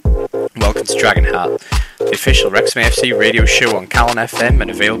welcome to Dragonheart, the official Wrexham AFC radio show on Calon FM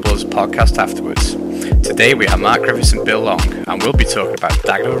and available as a podcast afterwards. Today we are Mark Griffiths and Bill Long, and we'll be talking about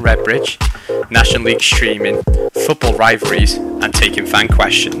Dagenham and Redbridge, National League streaming, football rivalries, and taking fan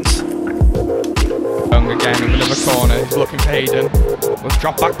questions. Young again in the middle of a corner, he's looking for Hayden. With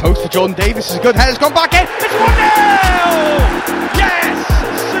drop back post for Jordan Davis, is a good header, it's gone back in, it's 1-0! Yes!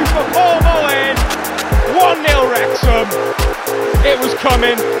 Super Paul Mullin! 1-0 Wrexham! It was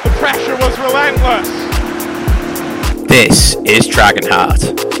coming, the pressure was relentless. This is Dragonheart.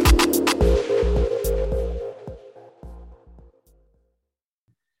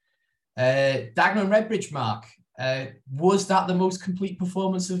 Dagenham and Redbridge, Mark. Was that the most complete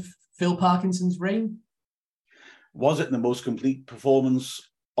performance of Phil Parkinson's reign? Was it the most complete performance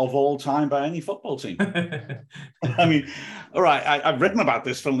of all time by any football team? I mean, all right, I've written about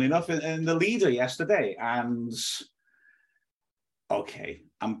this, funnily enough, in the Leader yesterday. And, okay,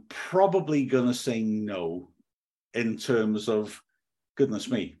 I'm probably going to say no in terms of, goodness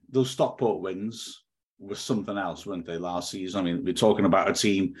me, those Stockport wins were something else, weren't they, last season? I mean, we're talking about a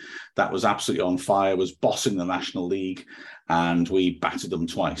team that was absolutely on fire, was bossing the National League, and we battered them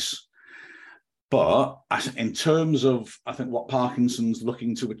twice. But in terms of, I think, what Parkinson's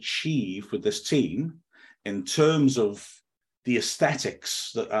looking to achieve with this team, in terms of the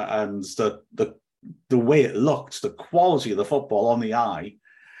aesthetics and the way it looked, the quality of the football on the eye,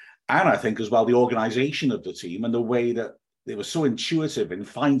 and I think as well the organisation of the team and the way that they were so intuitive in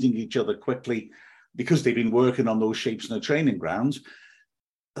finding each other quickly because they've been working on those shapes in the training grounds,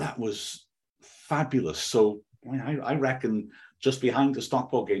 that was fabulous. So I reckon just behind the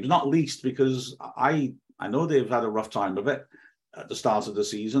Stockport games, not least because I know they've had a rough time of it at the start of the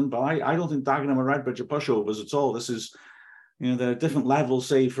season, but I don't think Dagenham and Redbridge are pushovers at all. This is, they're different levels,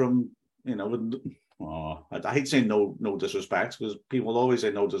 say, from, I hate saying no disrespect, because people always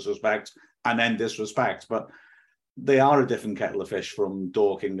say no disrespect and then disrespect, but they are a different kettle of fish from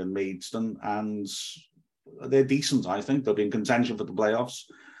Dorking and Maidstone, and they're decent, I think. They'll be in contention for the playoffs.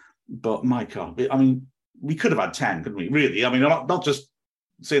 But my God, I mean, we could have had 10, couldn't we? Really? I mean, not just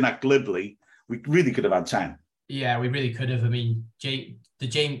saying that glibly. We really could have had 10. Yeah, we really could have. I mean, two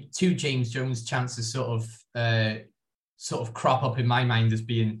James Jones chances sort of crop up in my mind as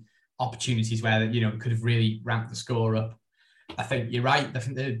being opportunities where could have really ramped the score up. I think you're right. I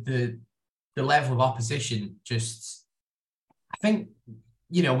think the level of opposition just, I think,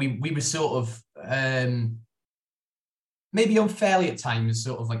 we were sort of maybe unfairly at times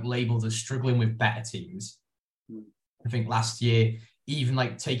sort of like labelled as struggling with better teams. I think last year, even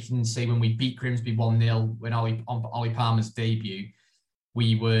like taking, say, when we beat Grimsby 1-0 when Ollie Palmer's debut,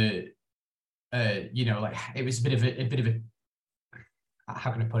 we were, it was a bit of a,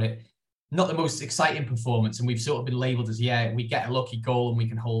 how can I put it? Not the most exciting performance, and we've sort of been labelled as, we get a lucky goal and we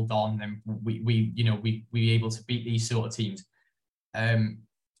can hold on, and we able to beat these sort of teams.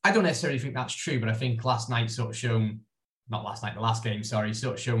 I don't necessarily think that's true, but I think last night the last game, sort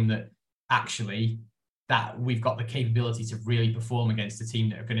of shown that actually that we've got the capability to really perform against a team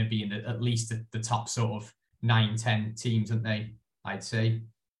that are going to be in at least the top sort of 9-10 teams, aren't they? I'd say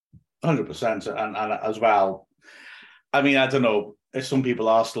 100%, and as well. I mean, I don't know if some people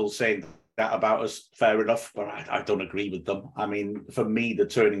are still saying that about us, fair enough, but I don't agree with them. I mean, for me, the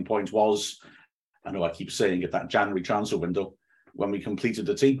turning point was, I know I keep saying it, that January transfer window when we completed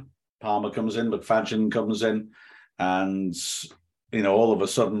the team. Palmer comes in, McFadden comes in, and, all of a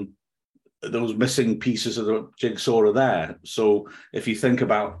sudden, those missing pieces of the jigsaw are there. So if you think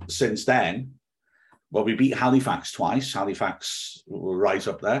about since then, well, we beat Halifax twice. Halifax were right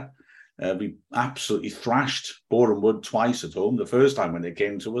up there. We absolutely thrashed Boreham Wood twice at home. The first time when they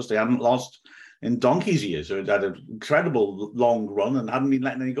came to us, they hadn't lost in donkey's years. So it had an incredible long run and hadn't been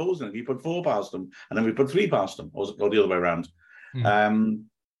letting any goals in. We put 4 past them, and then we put 3 past them, or the other way around.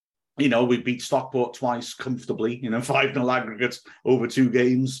 We beat Stockport twice comfortably, 5-0 aggregates over 2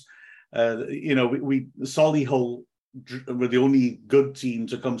 games. Solihull were the only good team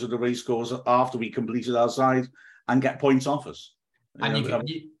to come to the racecourse after we completed our side and get points off us. And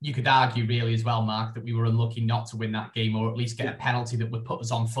you could argue really as well, Mark, that we were unlucky not to win that game, or at least get a penalty that would put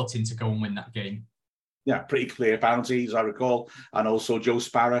us on footing to go and win that game. Yeah, pretty clear penalties, I recall. And also Joe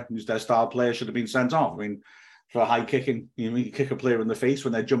Sparrow, who's their star player, should have been sent off. I mean, for high kicking, you kick a player in the face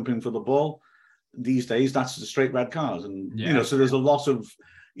when they're jumping for the ball. These days, that's a straight red card. And, so there's a lot of,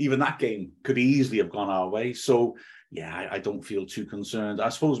 even that game could easily have gone our way. So, I don't feel too concerned. I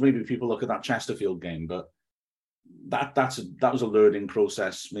suppose maybe people look at that Chesterfield game, but that was a learning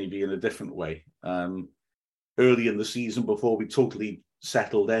process, maybe in a different way. Early in the season, before we totally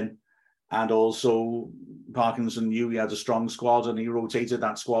settled in, And also, Parkinson knew he had a strong squad, and he rotated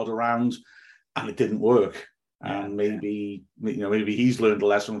that squad around, and it didn't work. Yeah. And maybe he's learned a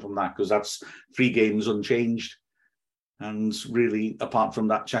lesson from that, because that's 3 games unchanged. And really, apart from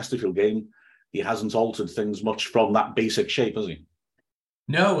that Chesterfield game, he hasn't altered things much from that basic shape, has he?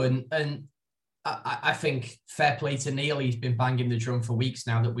 No, and I think fair play to Neil. He's been banging the drum for weeks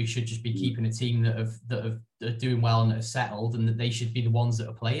now that we should just be keeping a team that are doing well and that are settled, and that they should be the ones that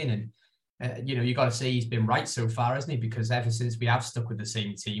are playing. And you got to say he's been right so far, hasn't he? Because ever since we have stuck with the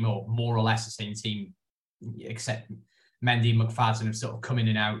same team, or more or less the same team, except Mendy and McFadden have sort of come in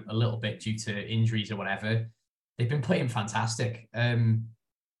and out a little bit due to injuries or whatever, they've been playing fantastic.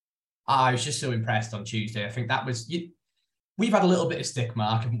 I was just so impressed on Tuesday. I think that was... We've had a little bit of stick,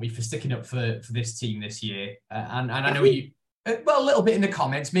 Mark, haven't we, for sticking up for this team this year? And I know you... Well, a little bit in the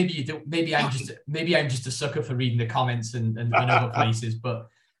comments. Maybe you do. Maybe I'm just a sucker for reading the comments and other places. But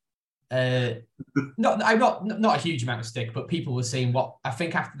I'm not a huge amount of stick. But people were saying what I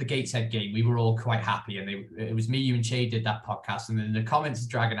think after the Gateshead game, we were all quite happy, and it was me, you, and Shay did that podcast. And then the comments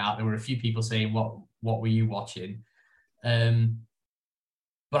dragging out, there were a few people saying, "What were you watching?"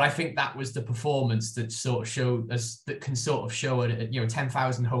 But I think that was the performance that sort of showed us, that can sort of show a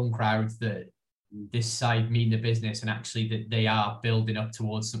 10,000 home crowds that this side mean the business, and actually that they are building up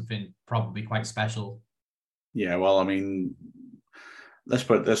towards something probably quite special. Yeah, well, I mean, let's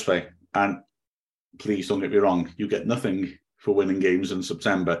put it this way, and please don't get me wrong, you get nothing for winning games in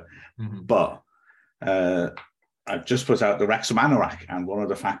September, but I've just put out the Wrexham Anorak, and one of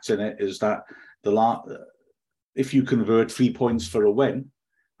the facts in it is that if you convert 3 points for a win,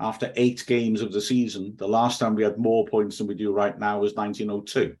 after 8 games of the season, the last time we had more points than we do right now was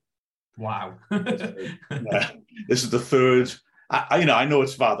 1902. Wow. This is the third. I know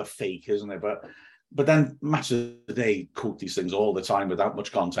it's rather fake, isn't it? But then Match of the Day quote these things all the time without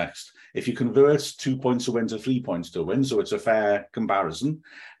much context. If you convert 2 points to win to 3 points to win, so it's a fair comparison,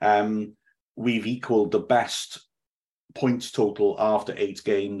 we've equaled the best points total after 8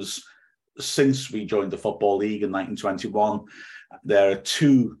 games since we joined the Football League in 1921. There are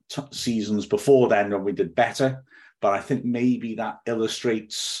 2 seasons before then when we did better, but I think maybe that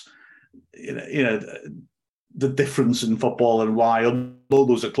illustrates, the difference in football and why, although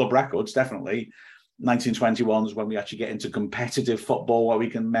those are club records, definitely, 1921 is when we actually get into competitive football where we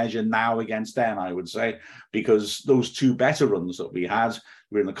can measure now against then, I would say, because those 2 better runs that we had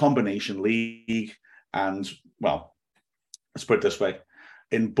were in the Combination League, and, well, let's put it this way,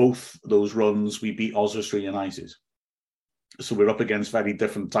 in both those runs, we beat Oswestry United. So we're up against very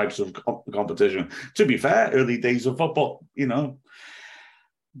different types of competition. To be fair, early days of football,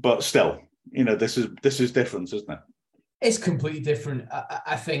 but still, this is different, isn't it? It's completely different.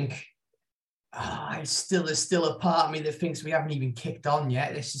 I think there's still a part of me that thinks we haven't even kicked on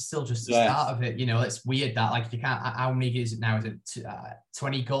yet. This is still just the start of it. It's weird that, like, you can't. How many is it now? Is it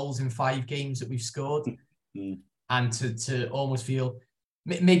 20 goals in 5 games that we've scored? And to almost feel.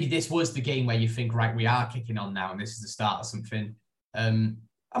 Maybe this was the game where you think, right, we are kicking on now, and this is the start of something. I'm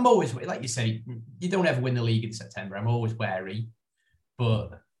always, like you say, you don't ever win the league in September. I'm always wary,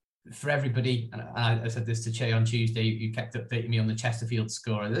 but for everybody, and I said this to Che on Tuesday, you kept updating me on the Chesterfield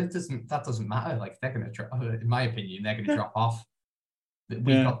score. That doesn't matter. Like, they're going to drop. In my opinion, they're going to drop off.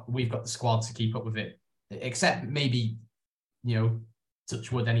 We've got the squad to keep up with it, except maybe,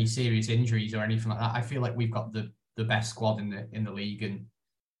 touch wood, any serious injuries or anything like that. I feel like we've got the best squad in the league, and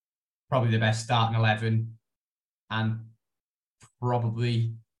probably the best starting 11, and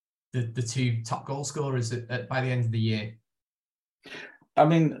probably the 2 top goal scorers by the end of the year. I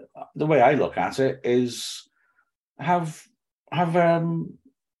mean, the way I look at it is, has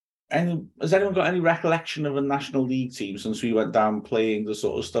anyone got any recollection of a National League team since we went down playing the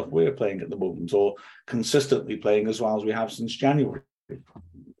sort of stuff we're playing at the moment, or consistently playing as well as we have since January?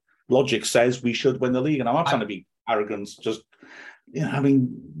 Logic says we should win the league, and I'm not trying to be arrogant, just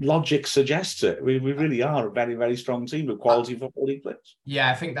logic suggests it. We really are a very, very strong team with quality football league players.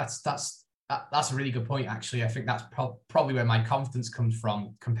 Yeah, I think that's a really good point, actually. I think that's probably where my confidence comes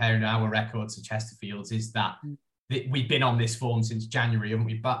from, comparing our records to Chesterfield's, is that we've been on this form since January, haven't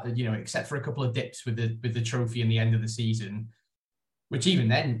we? But, except for a couple of dips with the trophy in the end of the season, which even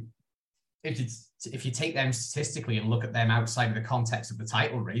then, if you take them statistically and look at them outside of the context of the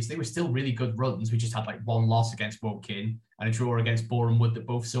title race, they were still really good runs. We just had like 1 loss against Woking and a draw against Boreham Wood that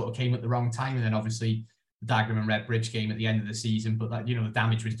both sort of came at the wrong time. And then obviously the Dagenham and Redbridge game at the end of the season. But that, the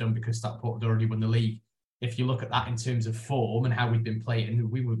damage was done because Stockport had already won the league. If you look at that in terms of form and how we've been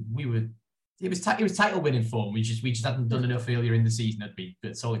playing, it was title winning form. We just hadn't done enough earlier in the season.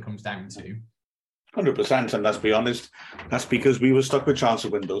 That's all it comes down to. 100%. And let's be honest, that's because we were stuck with transfer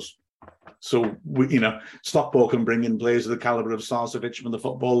windows. So, Stockport can bring in players of the calibre of Sarcevic from the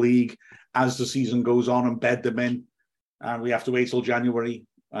Football League as the season goes on and bed them in. And we have to wait till January.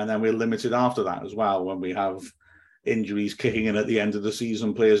 And then we're limited after that as well when we have injuries kicking in at the end of the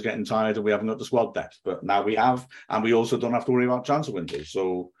season, players getting tired, and we haven't got the squad depth. But now we have, and we also don't have to worry about transfer windows.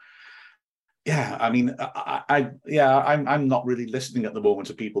 So, yeah, I mean, I'm not really listening at the moment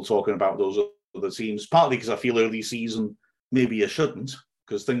to people talking about those other teams, partly because I feel early season maybe I shouldn't,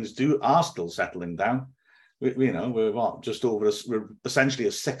 because things are still settling down. We're essentially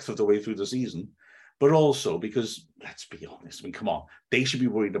a sixth of the way through the season, but also because, let's be honest, I mean, come on, they should be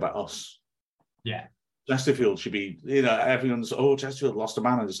worried about us. Yeah. Chesterfield should be, everyone's, Chesterfield lost a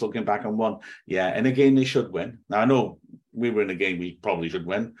man and just looking back and won. Yeah, in a game they should win. Now, I know we were in a game we probably should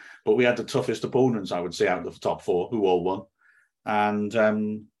win, but we had the toughest opponents, I would say, out of the top four, who all won. And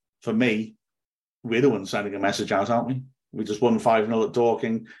for me, we're the ones sending a message out, aren't we? We just won 5-0 at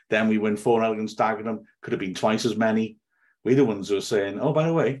Dorking, then we win 4-0 against Dagenham, could have been twice as many. We're the ones who are saying, oh, by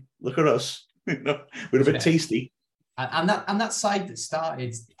the way, look at us. We're a bit tasty. And that side that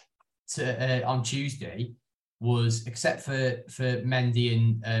started on Tuesday was, except for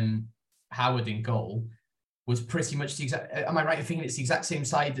Mendy and Howard in goal, was pretty much the exact. Am I right in thinking it's the exact same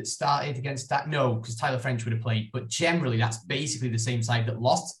side that started against that? No, because Tyler French would have played. But generally, that's basically the same side that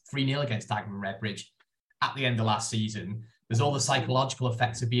lost 3-0 against Dagenham and Redbridge at the end of last season. There's all the psychological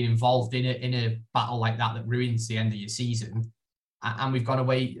effects of being involved in a battle like that ruins the end of your season, and we've gone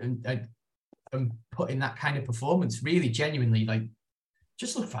away and put in that kind of performance. Really, genuinely,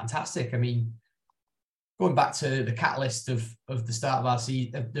 just look fantastic. I mean, going back to the catalyst of the start of our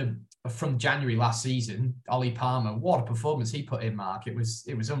season, from January last season, Ollie Palmer, what a performance he put in, Mark. It was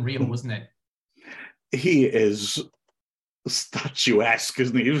unreal, wasn't it? He is statuesque,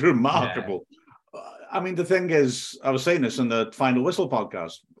 isn't he? He's remarkable. Yeah. I mean, the thing is, I was saying this in the Final Whistle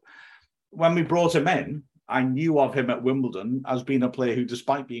podcast. When we brought him in, I knew of him at Wimbledon as being a player who,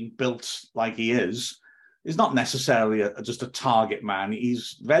 despite being built like he is not necessarily just a target man.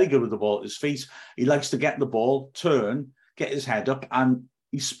 He's very good with the ball at his feet. He likes to get the ball, turn, get his head up, and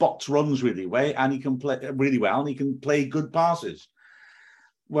he spots runs really well, and he can play really well, and he can play good passes.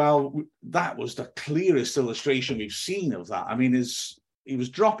 Well, that was the clearest illustration we've seen of that. I mean, he was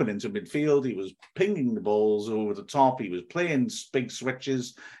dropping into midfield, he was pinging the balls over the top, he was playing big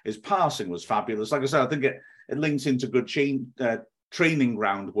switches, his passing was fabulous. Like I said, I think it links into good training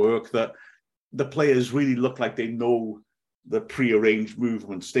groundwork that the players really look like they know the pre-arranged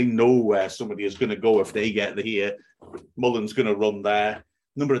movements. They know where somebody is going to go if they get here. Mullen's going to run there.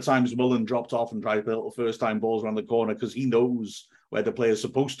 A number of times Mullen dropped off and tried to build first-time balls around the corner because he knows where the player's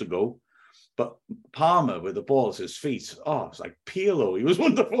supposed to go. But Palmer with the ball at his feet, it's like Pirlo. He was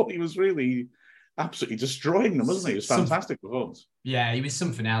wonderful. He was really absolutely destroying them, wasn't he? It was fantastic performance. Yeah, he was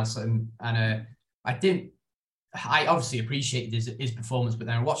something else. And I obviously appreciated his performance, but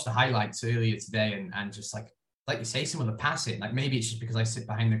then I watched the highlights earlier today and just like you say, some of the passing, like maybe it's just because I sit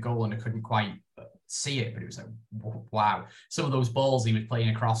behind the goal and I couldn't quite see it, but it was like, wow. Some of those balls he was playing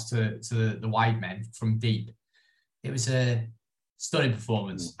across to the wide men from deep. It was a stunning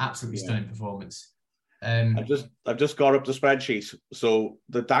performance, absolutely stunning performance. I've just got up the spreadsheet. So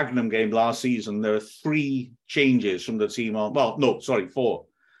the Dagenham game last season, there are 3 changes from the team on. Well, no, sorry, 4.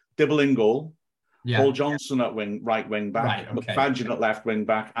 Dibble in goal. Yeah. Paul Johnson at right wing back, McFadden at left wing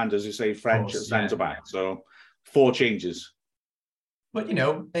back, and as you say, French at centre back. So 4 changes. But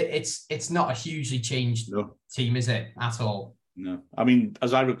it's not a hugely changed team, is it, at all? No. I mean,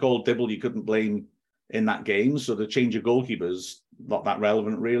 as I recall, Dibble you couldn't blame in that game. So the change of goalkeepers not that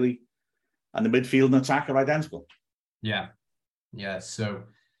relevant really, and the midfield and attack are identical. Yeah. So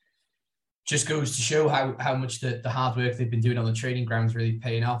just goes to show how much the hard work they've been doing on the training grounds really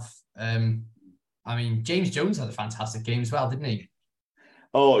paying off. I mean, James Jones had a fantastic game as well, didn't he?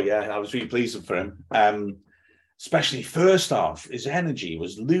 Oh, yeah. I was really pleased for him. Especially first half, his energy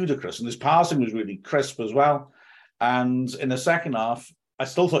was ludicrous and his passing was really crisp as well. And in the second half, I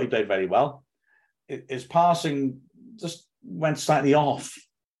still thought he played very well. His passing just went slightly off.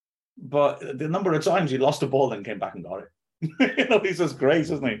 But the number of times he lost the ball and came back and got it. He's just great,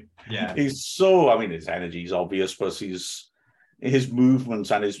 isn't he? Yeah. He's so, his energy is obvious, but his movements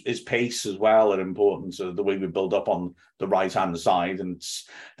and his pace as well are important to the way we build up on the right-hand side. And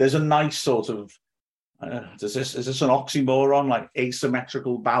there's a nice sort of, is this an oxymoron, like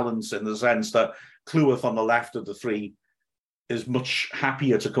asymmetrical balance in the sense that Cleworth on the left of the 3 is much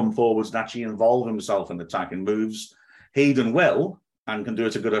happier to come forwards and actually involve himself in attacking moves. Hayden will, and can do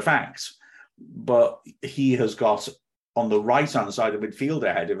it to good effect, but he has got on the right-hand side of midfield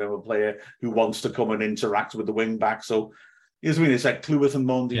ahead of him a player who wants to come and interact with the wing back. So, it's like Cleworth and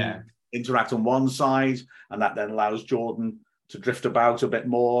Mondi interact on one side, and that then allows Jordan to drift about a bit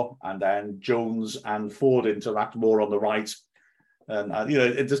more, and then Jones and Ford interact more on the right. And,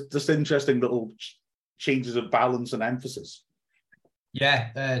 it's just interesting little changes of balance and emphasis.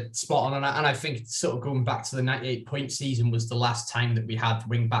 Yeah, spot on. And I think sort of going back to the 98-point season was the last time that we had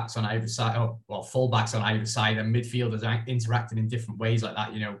wing backs on either side, full backs on either side, and midfielders interacting in different ways like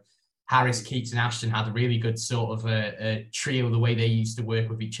that. Harris, Keats, and Ashton had a really good sort of a trio, the way they used to work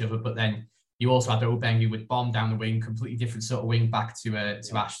with each other. But then you also had Obeng, who would bomb down the wing, completely different sort of wing back to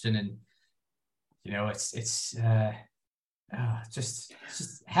Ashton. And it's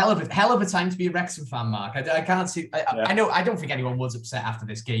just hell of a time to be a Wrexham fan, Mark. I can't see. I know. I don't think anyone was upset after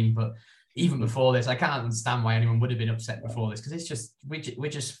this game, but even before this, I can't understand why anyone would have been upset before this, because it's just we're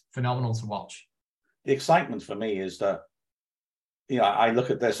just phenomenal to watch. The excitement for me is that I look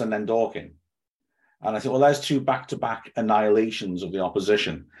at this and then Dorking, and I think, well, there's two back-to-back annihilations of the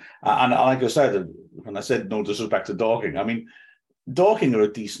opposition. And like I said, when I said no disrespect to Dorking, I mean, Dorking are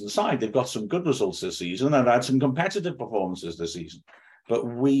a decent side. They've got some good results this season and had some competitive performances this season. But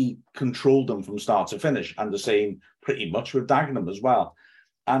we controlled them from start to finish, and the same pretty much with Dagenham as well.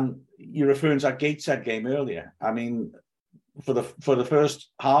 And you're referring to that Gateshead game earlier. I mean, for the first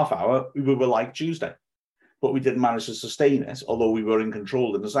half hour, we were like Tuesday, but we didn't manage to sustain it, although we were in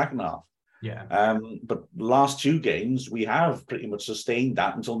control in the second half. Yeah. But the last two games, we have pretty much sustained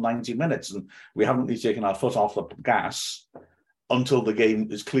that until 90 minutes, and we haven't really taken our foot off the gas until the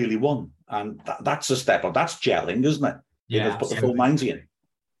game is clearly won. And that's a step up. That's gelling, isn't it? Yeah, they've put the full 90 in.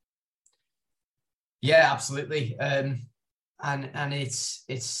 Yeah, absolutely. And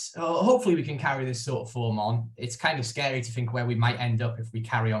it's hopefully we can carry this sort of form on. It's kind of scary to think where we might end up if we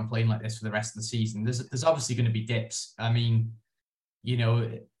carry on playing like this for the rest of the season. There's obviously going to be dips. I mean,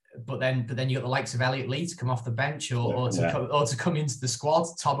 but then you got the likes of Elliot Lee to come off the bench or to come into the squad.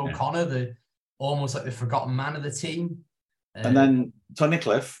 Tom O'Connor, almost like the forgotten man of the team. And then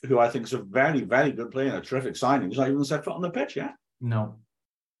Tunnicliffe, who I think is a very, very good player and a terrific signing, he's not even set foot on the pitch yet. No.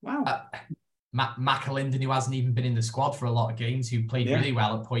 Wow. Matt McAlinden, who hasn't even been in the squad for a lot of games, who played really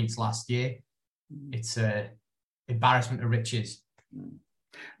well at points last year. It's a embarrassment of riches.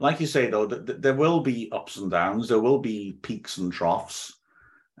 Like you say, though, there will be ups and downs. There will be peaks and troughs.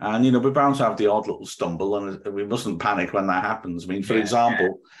 And, we're bound to have the odd little stumble, and we mustn't panic when that happens. I mean, for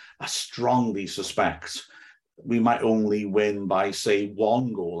example, I strongly suspect we might only win by, say,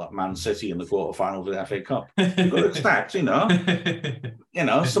 one goal at Man City in the quarterfinal of the FA Cup. You've got to expect,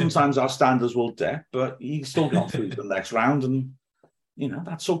 sometimes our standards will dip, but you still got through to the next round, and,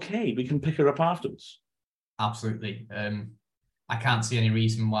 that's okay. We can pick her up afterwards. Absolutely. I can't see any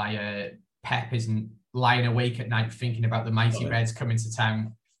reason why Pep isn't lying awake at night thinking about the mighty Reds coming to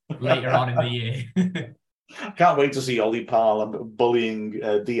town later on in the year. Can't wait to see Ollie Parr bullying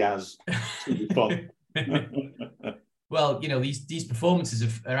Diaz. It's going to be fun. Well, these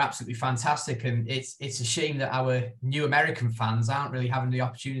performances are absolutely fantastic, and it's a shame that our new American fans aren't really having the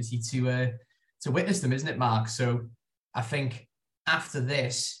opportunity to witness them, isn't it, Mark? So I think after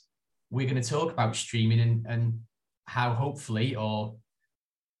this, we're going to talk about streaming and how hopefully, or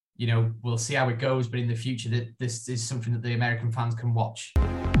we'll see how it goes, but in the future that this is something that the American fans can watch.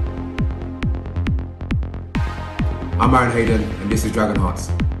 I'm Aaron Hayden, and this is Dragon Hearts.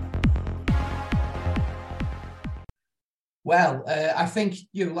 Well, I think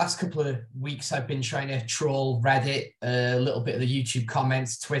the last couple of weeks I've been trying to troll Reddit, a little bit of the YouTube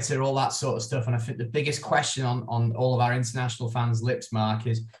comments, Twitter, all that sort of stuff. And I think the biggest question on all of our international fans' lips, Mark,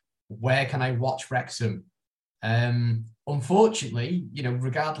 is where can I watch Wrexham? Unfortunately,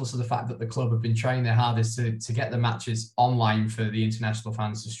 regardless of the fact that the club have been trying their hardest to get the matches online for the international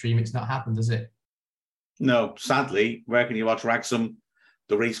fans to stream, it's not happened, has it? No, sadly. Where can you watch Wrexham?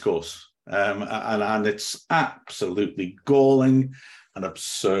 The racecourse. And it's absolutely galling and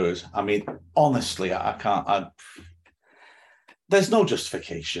absurd. I mean, honestly, I can't. There's no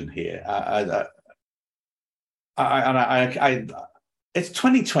justification here. It's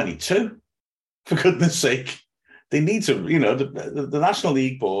 2022, for goodness sake. They need to, the National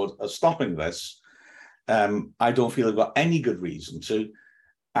League Board are stopping this. I don't feel they've got any good reason to.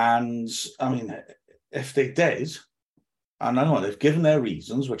 And I mean, if they did, and I know they've given their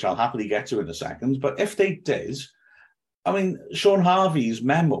reasons, which I'll happily get to in a second, but if they did, I mean, Sean Harvey's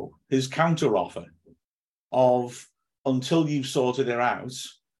memo, his counter-offer of, until you've sorted it out,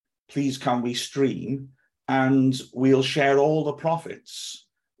 please can we stream, and we'll share all the profits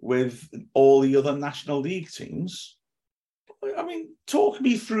with all the other National League teams. I mean, talk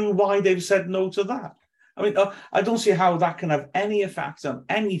me through why they've said no to that. I mean, I don't see how that can have any effect on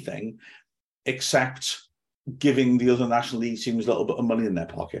anything except giving the other National League teams a little bit of money in their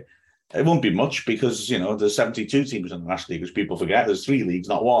pocket. It won't be much because, there's 72 teams in the National League, which people forget. There's 3 leagues,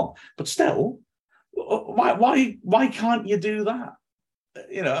 not 1. But still, why can't you do that?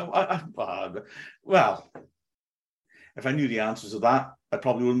 Well, if I knew the answers to that, I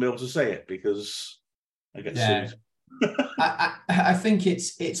probably wouldn't be able to say it because I get sued. I think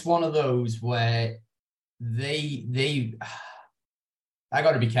it's one of those where they I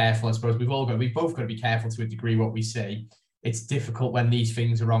got to be careful. I suppose we've both got to be careful to a degree what we say. It's difficult when these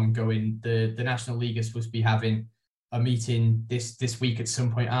things are ongoing. The National League is supposed to be having a meeting this week at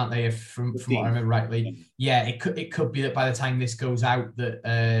some point, aren't they? From what I remember rightly, yeah. It could be that by the time this goes out, that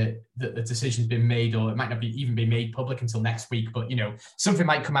the decision's been made, or it might not even be made public until next week. But something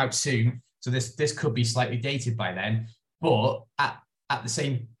might come out soon, so this could be slightly dated by then. But at the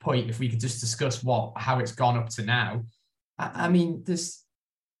same point, if we could just discuss how it's gone up to now, I mean,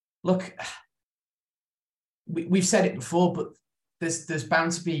 look. We've said it before, but there's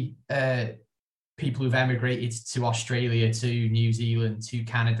bound to be people who've emigrated to Australia, to New Zealand, to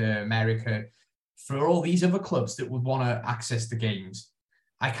Canada, America, for all these other clubs that would want to access the games.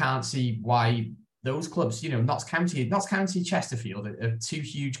 I can't see why those clubs, Notts County, Chesterfield are 2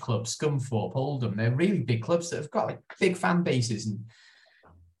 huge clubs, Scunthorpe, Oldham. They're really big clubs that have got big fan bases, and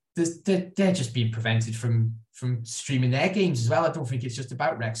they're just being prevented from streaming their games as well. I don't think it's just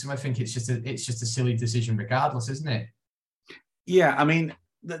about Wrexham. I think it's just a silly decision regardless, isn't it? Yeah, I mean,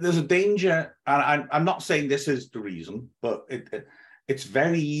 there's a danger, and I'm not saying this is the reason, but it's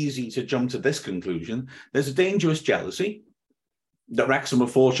very easy to jump to this conclusion. There's a dangerous jealousy that Wrexham were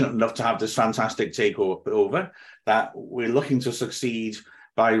fortunate enough to have this fantastic takeover, that we're looking to succeed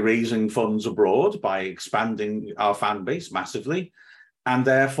by raising funds abroad, by expanding our fan base massively, and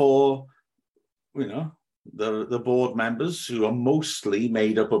therefore, the board members, who are mostly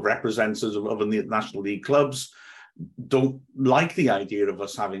made up of representatives of the National League clubs, don't like the idea of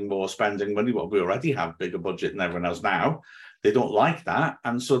us having more spending money. Well, we already have bigger budget than everyone else now. They don't like that,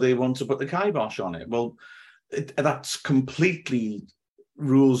 and so they want to put the kibosh on it. Well, that's completely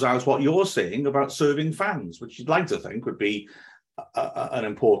rules out what you're saying about serving fans, which you'd like to think would be an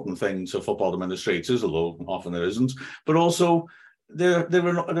important thing to football administrators, although often there isn't. But also, they're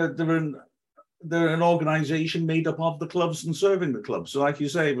an organisation made up of the clubs and serving the clubs. So, like you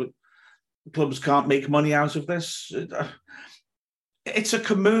say, but clubs can't make money out of this. It's a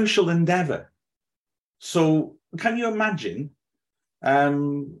commercial endeavour. So, can you imagine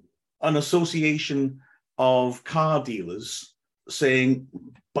an association of car dealers saying,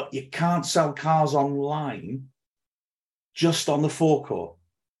 "But you can't sell cars online, just on the forecourt"?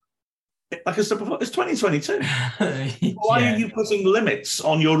 Like I said before, it's 2022. Why are you putting limits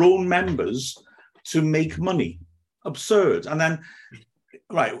on your own members to make money? Absurd. And then,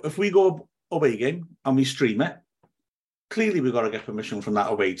 right, if we go away game and we stream it, clearly we've got to get permission from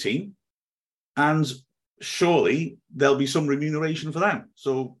that away team. And surely there'll be some remuneration for them.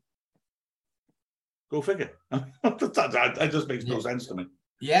 So go figure. That just makes no sense to me.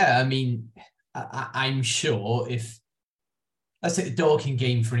 Yeah, I mean, I'm sure if... Let's take the Dorking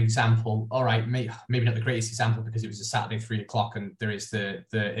game for an example. All right, maybe not the greatest example because it was a Saturday 3 o'clock and there is the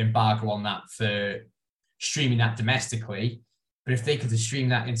embargo on that for streaming that domestically. But if they could stream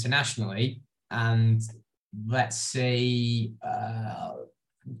that internationally, and let's say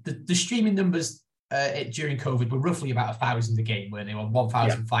the streaming numbers during COVID were roughly about 1,000 a game, where they were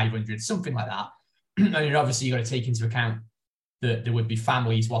 1,500, something like that. And obviously you've got to take into account that there would be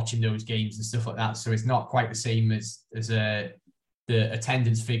families watching those games and stuff like that. So it's not quite the same as the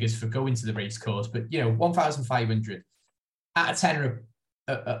attendance figures for going to the race course, but 1,500 at a tenner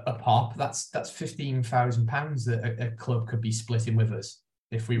a pop, that's £15,000 that a club could be splitting with us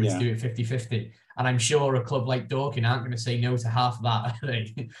if we were to do it 50-50. And I'm sure a club like Dorking aren't going to say no to half of that, are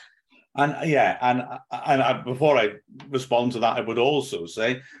they? And before I respond to that, I would also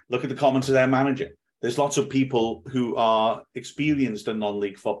say, look at the comments of their manager. There's lots of people who are experienced in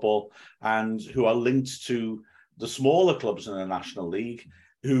non-league football and who are linked to the smaller clubs in the National League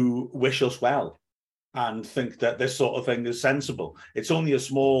who wish us well and think that this sort of thing is sensible. It's only a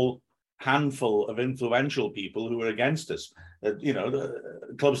small handful of influential people who are against us.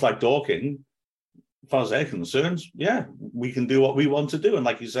 The clubs like Dorking, as far as they're concerned, we can do what we want to do. And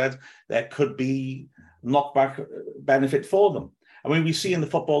like you said, there could be knockback benefit for them. I mean, we see in the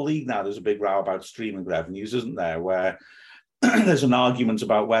Football League now, there's a big row about streaming revenues, isn't there? Where there's an argument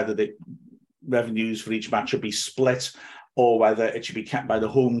about whether the revenues for each match should be split, or whether it should be kept by the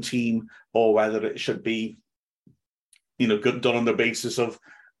home team, or whether it should be, done on the basis of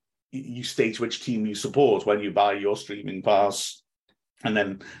you state which team you support when you buy your streaming pass, and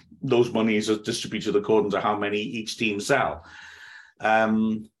then those monies are distributed according to how many each team sell.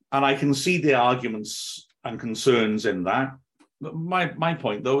 And I can see the arguments and concerns in that. But my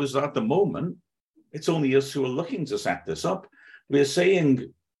point, though, is that at the moment, it's only us who are looking to set this up. We're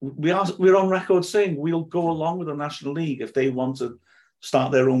saying, we're on record saying we'll go along with the National League if they want to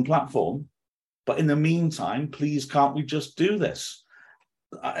start their own platform. But in the meantime, please, can't we just do this?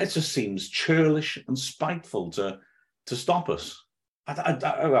 It just seems churlish and spiteful to stop us.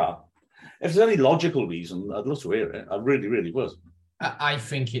 Well, if there's any logical reason, I'd love to hear it. I really, really would. I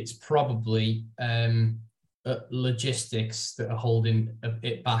think it's probably logistics that are holding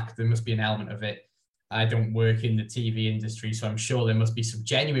it back. There must be an element of it. I don't work in the TV industry, so I'm sure there must be some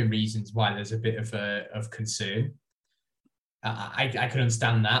genuine reasons why there's a bit of concern. I can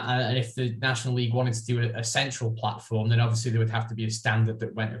understand that. And if the National League wanted to do a central platform, then obviously there would have to be a standard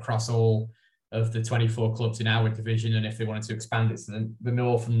that went across all of the 24 clubs in our division. And if they wanted to expand it to the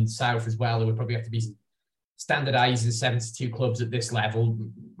north and south as well, there would probably have to be standardising 72 clubs at this level.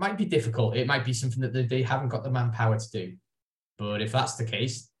 Might be difficult. It might be something that they haven't got the manpower to do. But if that's the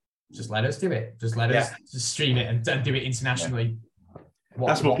case, just let us do it. Just let us just stream it and do it internationally. Yeah.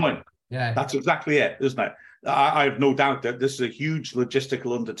 That's my point. Yeah, that's exactly it, isn't it? I have no doubt that this is a huge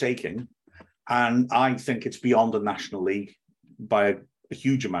logistical undertaking, and I think it's beyond the National League by a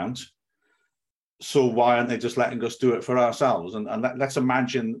huge amount. So why aren't they just letting us do it for ourselves? And let's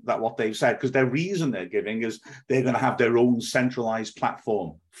imagine that what they've said, because their reason they're giving is they're going to have their own centralized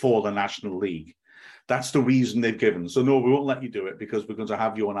platform for the National League. That's the reason they've given. So no, we won't let you do it because we're going to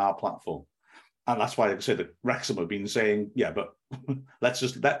have you on our platform. And that's why, like I said, that Wrexham have been saying, yeah, but let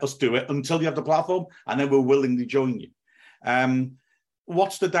us do it until you have the platform, and then we'll willingly join you.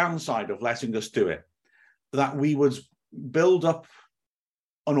 What's the downside of letting us do it? That we would build up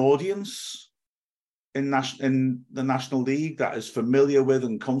an audience in the National League that is familiar with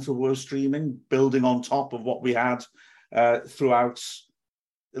and comfortable with streaming, building on top of what we had throughout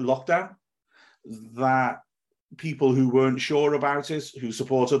lockdown, that people who weren't sure about it, who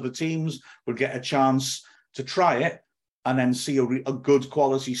support other teams, would get a chance to try it and then see a good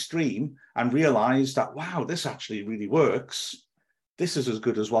quality stream and realize that, wow, this actually really works. This is as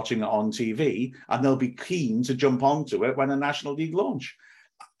good as watching it on TV, and they'll be keen to jump onto it when the National League launch.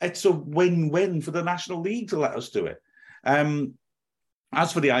 It's a win-win for the National League to let us do it.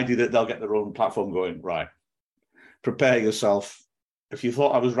 As for the idea that they'll get their own platform going, right, prepare yourself. If you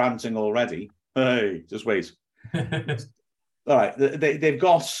thought I was ranting already, hey, just wait. All right,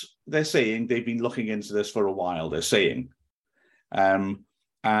 they're saying they've been looking into this for a while, they're saying.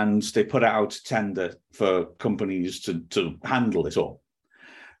 And they put out a tender for companies to handle it all.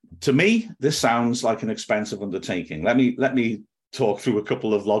 To me, this sounds like an expensive undertaking. Let me talk through a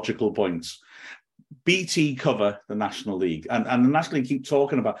couple of logical points. BT cover the National League, and the National League keep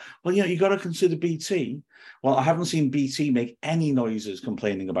talking about, well, you got to consider BT. Well, I haven't seen BT make any noises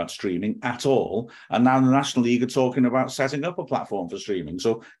complaining about streaming at all, and now the National League are talking about setting up a platform for streaming.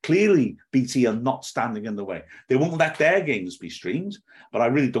 So clearly BT are not standing in the way. They won't let their games be streamed, but I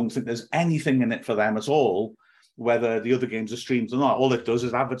really don't think there's anything in it for them at all, whether the other games are streamed or not. All it does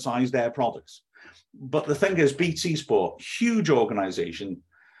is advertise their products. But the thing is, BT Sport, huge organisation,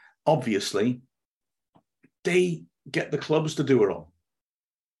 obviously, they get the clubs to do it all.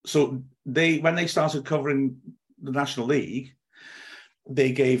 So when they started covering the National League,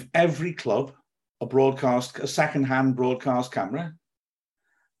 they gave every club a second-hand broadcast camera,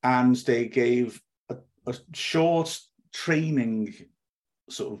 and they gave a short training,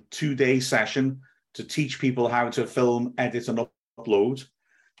 sort of 2-day session to teach people how to film, edit, and upload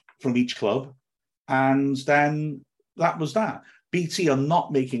from each club. And then that was that. BT are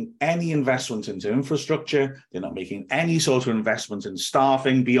not making any investment into infrastructure. They're not making any sort of investment in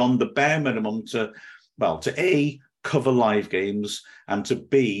staffing beyond the bare minimum to A, cover live games, and to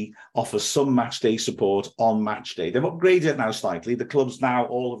B, offer some match day support on match day. They've upgraded it now slightly. The clubs now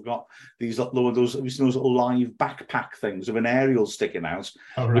all have got those little live backpack things with an aerial sticking out,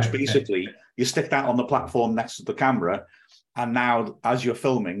 which basically you stick that on the platform next to the camera. And now, as you're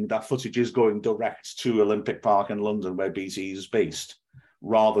filming, that footage is going direct to Olympic Park in London, where BT is based,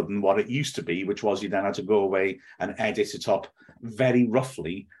 rather than what it used to be, which was you then had to go away and edit it up very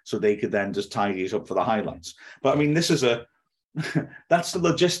roughly so they could then just tidy it up for the highlights. But I mean, this is that's the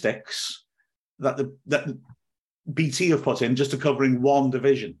logistics that BT have put in just to covering one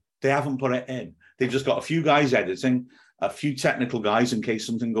division. They haven't put it in. They've just got a few guys editing, a few technical guys in case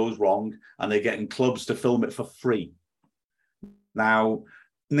something goes wrong, and they're getting clubs to film it for free. Now,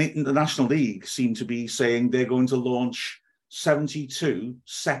 the National League seem to be saying they're going to launch 72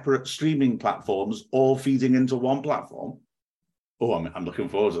 separate streaming platforms, all feeding into one platform. Oh, I'm looking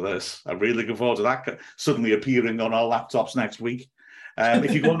forward to this. I'm really looking forward to that suddenly appearing on our laptops next week.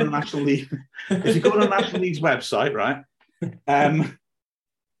 If you go on the National League, if you go on the National League's website, right?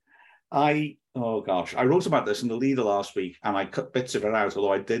 I wrote about this in the Leader last week, and I cut bits of it out,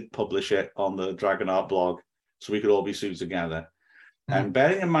 although I did publish it on the Dragonheart blog, so we could all be sued together. And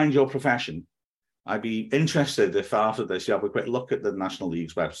bearing in mind your profession, I'd be interested if after this you have a quick look at the National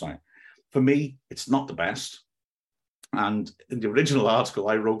League's website. For me, it's not the best. And in the original article,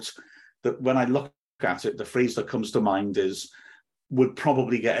 I wrote that when I look at it, the phrase that comes to mind is, would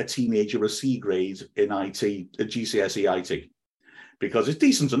probably get a teenager a C grade in IT, a GCSE IT, because it's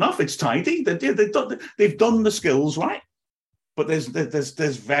decent enough, it's tidy, they've done the skills right, but there's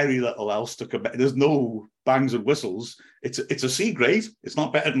very little else to compare. There's no bangs and whistles. It's a C grade. It's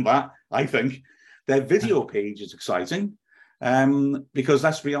not better than that, I think. Their video page is exciting, because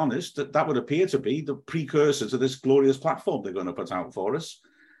let's be honest, that would appear to be the precursor to this glorious platform they're going to put out for us.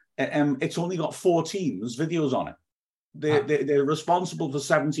 It's only got 4 teams' videos on it. They're responsible for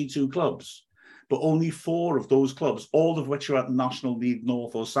 72 clubs, but only 4 of those clubs, all of which are at National League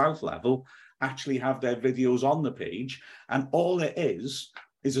North or South level, actually have their videos on the page. And all it is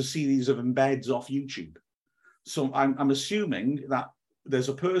a series of embeds off YouTube. So I'm assuming that there's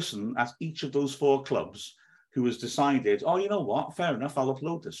a person at each of those 4 clubs who has decided, oh, you know what, fair enough, I'll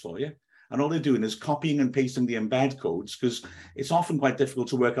upload this for you. And all they're doing is copying and pasting the embed codes, because it's often quite difficult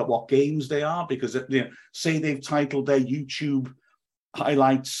to work out what games they are, because say they've titled their YouTube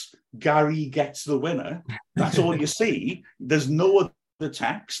highlights, Gary gets the winner. That's all you see. There's no other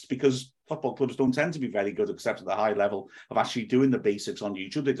text, because football clubs don't tend to be very good, except at the high level, of actually doing the basics on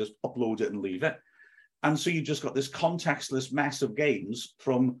YouTube. They just upload it and leave it. And so you just got this contextless mess of games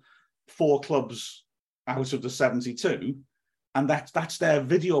from 4 clubs out of the 72. And that's their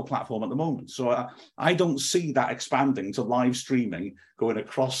video platform at the moment. So I don't see that expanding to live streaming going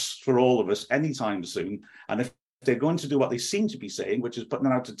across for all of us anytime soon. And if they're going to do what they seem to be saying, which is putting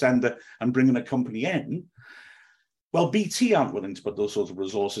it out to tender and bringing a company in, well, BT aren't willing to put those sorts of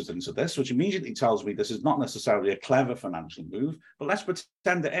resources into this, which immediately tells me this is not necessarily a clever financial move. But let's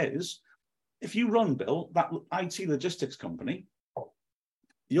pretend it is. If you run, Bill, that IT logistics company,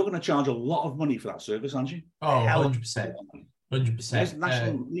 you're going to charge a lot of money for that service, aren't you? Oh, 100%. 100%. Where's the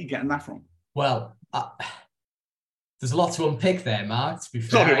National League getting that from? Well, there's a lot to unpick there, Mark, to be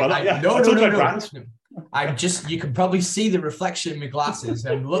fair. Sorry about that. Yeah. No. I'm just, you can probably see the reflection in my glasses.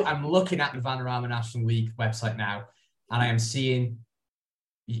 I'm looking at the Vanarama National League website now, and I am seeing,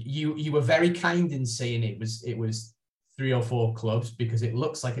 you were very kind in saying it was 3 or 4 clubs, because it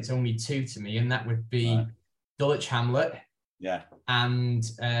looks like it's only 2 to me, and that would be Dulwich Hamlet, and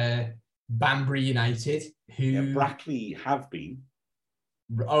Banbury United, who Brackley have been.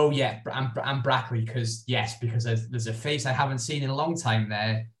 Oh yeah, and Brackley, because there's a face I haven't seen in a long time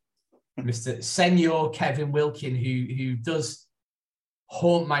there, Mr. Senior Kevin Wilkin, who does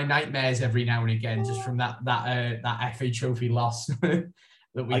haunt my nightmares every now and again, just from that FA Trophy loss that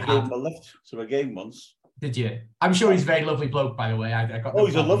we had. I gave him a lift to a game once. Did you? I'm sure he's a very lovely bloke, by the way.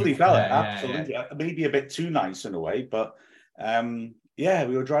 He's a lovely fella, absolutely. Yeah. Maybe a bit too nice in a way, but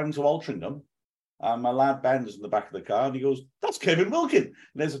we were driving to Altrincham, and my lad Ben is in the back of the car, and he goes, "That's Kevin Wilkin." And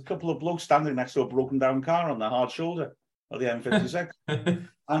there's a couple of blokes standing next to a broken down car on the hard shoulder of the M56. and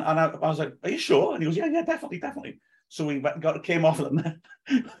I was like, "Are you sure?" And he goes, "Yeah, definitely." So we came off of them.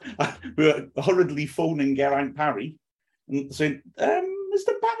 We were hurriedly phoning Geraint Parry and saying, "Is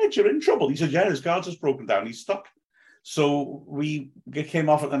the manager in trouble?" He said, "Yeah, his car's just broken down. He's stuck." So we came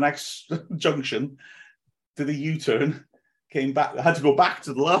off at the next junction, did a U-turn, came back. I had to go back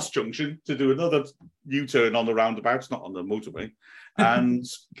to the last junction to do another U-turn on the roundabouts, not on the motorway, and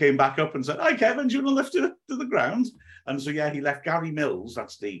came back up and said, "Hi, Kevin, do you want to lift to the ground?" And so, he left Gary Mills,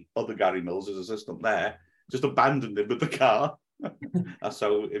 that's the other Gary Mills, his assistant there, just abandoned him with the car. That's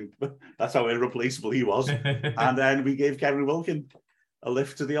how irreplaceable he was. And then we gave Kevin Wilkin a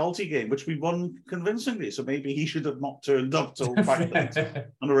lift to the Alty game, which we won convincingly. So maybe he should have not turned up till quite late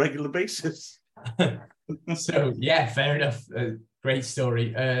on a regular basis. So fair enough. Great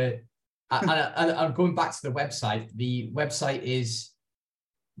story. I'm going back to the website. The website is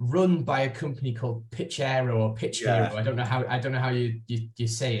run by a company called Pitch Hero or Pitch Hero. I don't know how you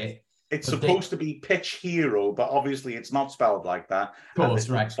say it. It's supposed to be Pitch Hero, but obviously it's not spelled like that. Of course,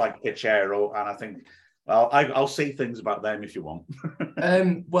 right. It's like Pitch Hero, and I think I'll say things about them if you want.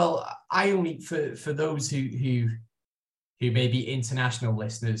 Well, I only for those who may be international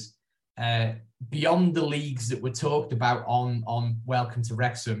listeners, beyond the leagues that were talked about on Welcome to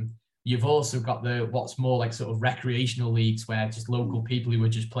Wrexham, you've also got what's more like sort of recreational leagues, where just local people who are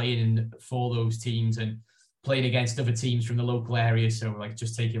just playing for those teams and playing against other teams from the local area. So like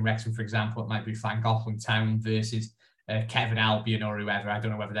just taking Wrexham, for example, it might be Llangollen Town versus Kevin Albion or whoever. I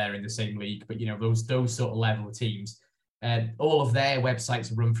don't know whether they're in the same league, but those sort of level of teams. All of their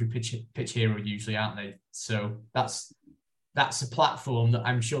websites are run through Pitch Hero usually, aren't they? So that's a platform that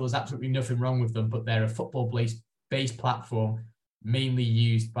I'm sure there's absolutely nothing wrong with them, but they're a football-based platform mainly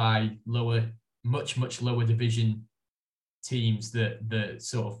used by much lower division teams that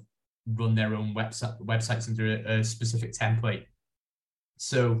sort of run their own websites under a specific template.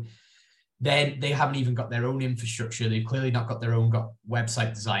 So then they haven't even got their own infrastructure. They've clearly not got their own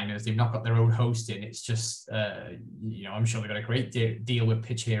website designers. They've not got their own hosting. It's just, I'm sure they've got a great deal with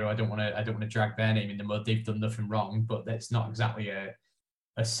Pitch Hero. I don't want to drag their name in the mud. They've done nothing wrong, but that's not exactly a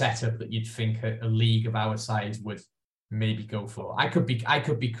setup that you'd think a league of our size would maybe go for. I could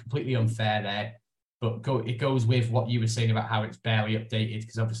be completely unfair there, but it goes with what you were saying about how it's barely updated,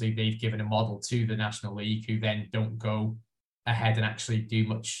 because obviously they've given a model to the National League who then don't go ahead and actually do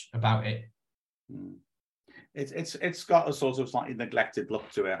much about it. It's got a sort of slightly neglected look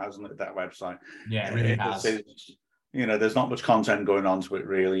to it, hasn't it, that website? Yeah, it really has. There's not much content going on to it,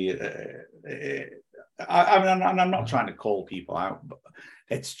 really. I mean, and I'm not trying to call people out, but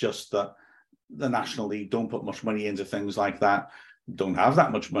it's just that the National League don't put much money into things like that, don't have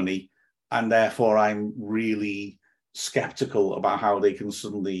that much money, and therefore I'm really skeptical about how they can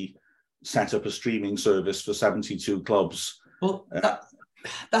suddenly set up a streaming service for 72 clubs. Well,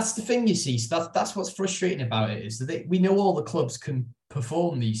 that's the thing, you see. So that's what's frustrating about it, is that we know all the clubs can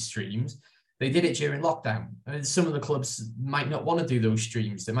perform these streams. They did it during lockdown. I mean, some of the clubs might not want to do those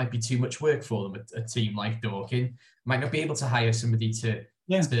streams. There might be too much work for them. A team like Dorking might not be able to hire somebody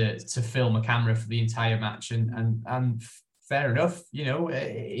to film a camera for the entire match. And fair enough,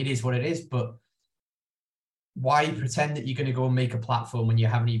 it is what it is. But why pretend that you're going to go and make a platform when you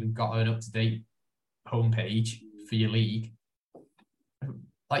haven't even got an up-to-date homepage for your league?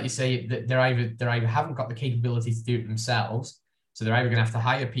 Like you say, that they're either haven't got the capability to do it themselves, so they're either going to have to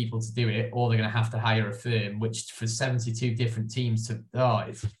hire people to do it, or they're going to have to hire a firm, which for 72 different teams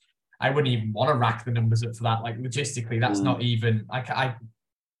I wouldn't even want to rack the numbers up for that. Like, logistically, that's not even,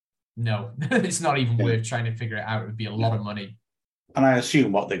 no, it's not even worth trying to figure it out. It would be a lot of money. And I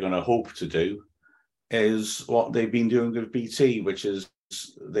assume what they're going to hope to do is what they've been doing with BT, which is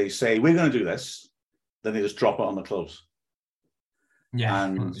they say, we're going to do this, then they just drop it on the clubs. Yeah.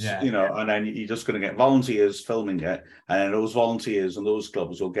 And, and then you're just going to get volunteers filming it, and then those volunteers and those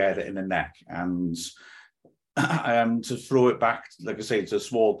clubs will get it in the neck. And to throw it back, like I say, to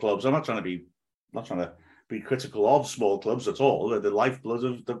small clubs, I'm not trying to be critical of small clubs at all. They're the lifeblood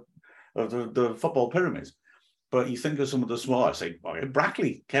of the football pyramid. But you think of some of the smaller, say,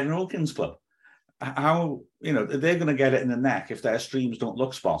 Brackley, Kevin Wilkins' club. How, they're going to get it in the neck if their streams don't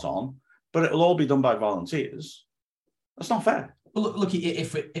look spot on, but it'll all be done by volunteers. That's not fair. Well, look,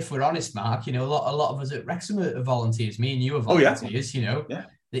 if we're honest, Mark, a lot of us at Wrexham are volunteers. Me and you are volunteers.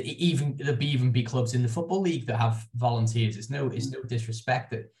 There'll even be clubs in the Football League that have volunteers. It's no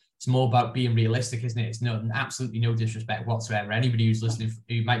disrespect. It's more about being realistic, isn't it? It's absolutely no disrespect whatsoever. Anybody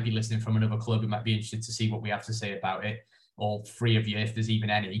who might be listening from another club, who might be interested to see what we have to say about it, all three of you, if there's even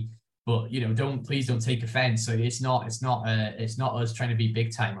any. But please don't take offence. So it's not us trying to be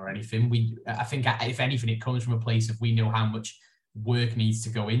big time or anything. I think if anything, it comes from a place of we know how much work needs to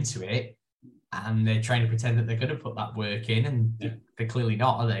go into it, and they're trying to pretend that they're going to put that work in, and they're clearly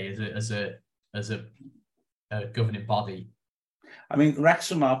not, are they? As a governing body. I mean,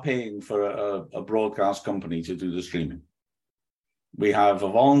 Wrexham are paying for a broadcast company to do the streaming. We have a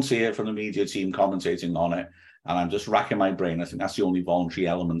volunteer from the media team commentating on it, and I'm just racking my brain. I think that's the only voluntary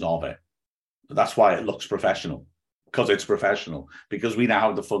element of it. But that's why it looks professional, because it's professional, because we now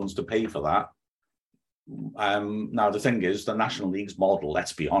have the funds to pay for that. Now, the thing is, the National League's model,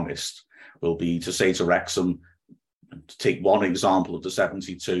 let's be honest, will be to say to Wrexham, to take one example of the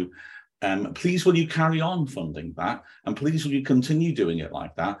 72, please will you carry on funding that, and please will you continue doing it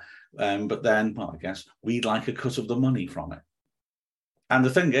like that, but then, I guess, we'd like a cut of the money from it. And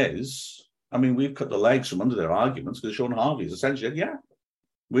the thing is, I mean, we've cut the legs from under their arguments, because Sean Harvey's essentially,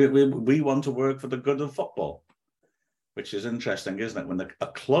 we want to work for the good of football. Which is interesting, isn't it? When a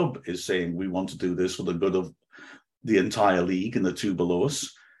club is saying we want to do this for the good of the entire league and the two below us,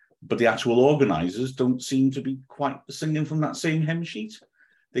 but the actual organisers don't seem to be quite singing from that same hymn sheet.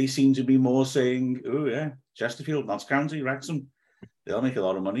 They seem to be more saying, oh yeah, Chesterfield, Notts County, Wrexham, they'll make a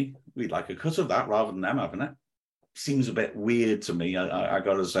lot of money. We'd like a cut of that rather than them having it. Seems a bit weird to me, I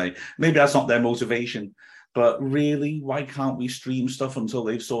got to say. Maybe that's not their motivation, but really, why can't we stream stuff until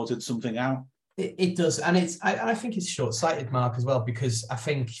they've sorted something out? It does, and I think it's short-sighted, Mark, as well, because I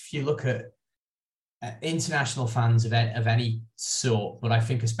think if you look at international fans of any sort, but I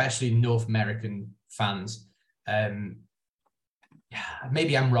think especially North American fans,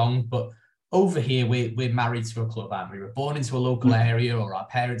 maybe I'm wrong, but over here we're married to a club, aren't we? We're born into a local area, or our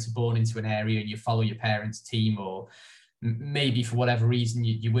parents are born into an area, and you follow your parents' team, or maybe for whatever reason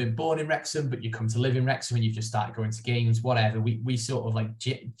you weren't born in Wrexham, but you come to live in Wrexham and you've just started going to games, whatever. We sort of like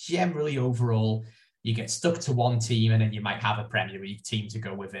generally overall, you get stuck to one team, and then you might have a Premier League team to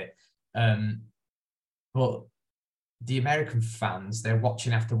go with it. But the American fans, they're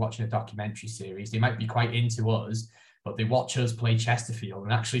watching after watching a documentary series. They might be quite into us, but they watch us play Chesterfield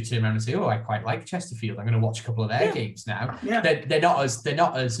and actually turn around and say, "Oh, I quite like Chesterfield. I'm going to watch a couple of their games now." Yeah. They're not as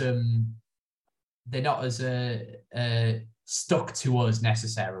stuck to us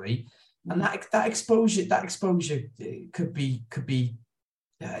necessarily, and that exposure could be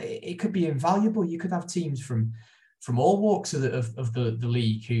it could be invaluable. You could have teams from all walks of the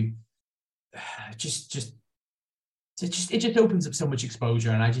league who it just opens up so much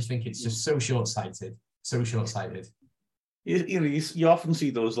exposure, and I just think it's just so short-sighted. You often see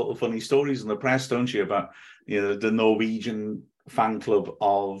those little funny stories in the press, don't you, about the Norwegian fan club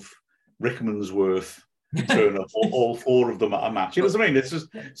of Rickmansworth turn up all four of them at a match. You know what I mean? It's just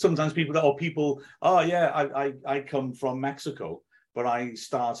sometimes I come from Mexico, but I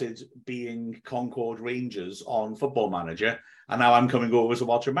started being Concord Rangers on Football Manager, and now I'm coming over to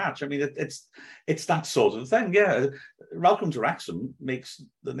watch a match. I mean, it's that sort of thing. Yeah, Welcome to Wrexham makes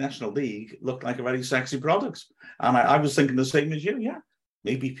the National League look like a very sexy product. And I was thinking the same as you. Yeah,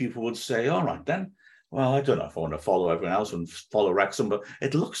 maybe people would say, all right, then. Well, I don't know if I want to follow everyone else and follow Wrexham, but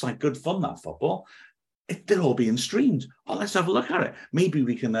it looks like good fun, that football. They're all being streamed. Oh, let's have a look at it. Maybe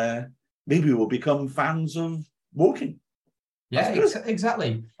we can. Maybe we'll become fans of walking. Yeah,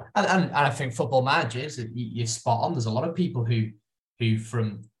 exactly. And I think Football Managers, you're spot on. There's a lot of people who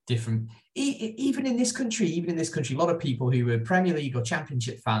from different, even in this country, a lot of people who were Premier League or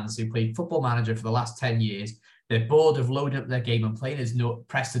Championship fans who played Football Manager for the last 10 years. They're bored of loading up their game and playing as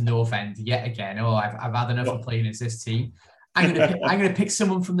Preston North End yet again. Oh, I've had enough of playing as this team. I'm gonna pick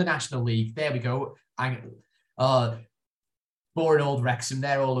someone from the National League. There we go. Boring old Wrexham,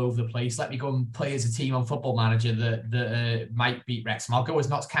 they're all over the place. Let me go and play as a team on Football Manager that might beat Wrexham. I'll go as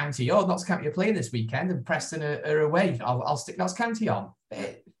Notts County. Oh, Notts County are playing this weekend and Preston are away. I'll stick Notts County on.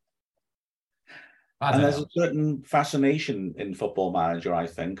 And there's a certain fascination in Football Manager, I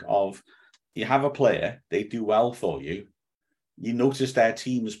think, of you have a player, they do well for you. You notice their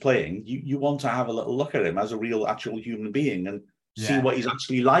team is playing. You want to have a little look at him as a real, actual human being and see what he's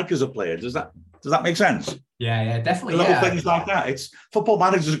actually like as a player. Does that make sense? Yeah, definitely. Little things like that. It's Football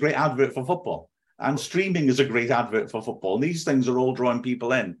Manager is a great advert for football, and streaming is a great advert for football. And these things are all drawing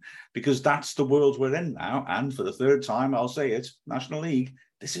people in because that's the world we're in now. And for the third time, I'll say it: National League.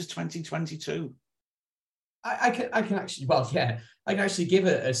 This is 2022. I can actually give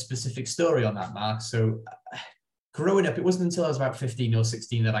a specific story on that, Mark. So, growing up, it wasn't until I was about 15 or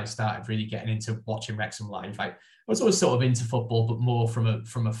 16 that I started really getting into watching Wrexham live. I was always sort of into football, but more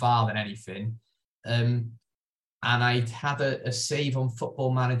from afar than anything. And I'd had a save on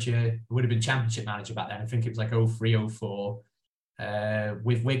Football Manager. It would have been Championship Manager back then. I think it was like 03, 04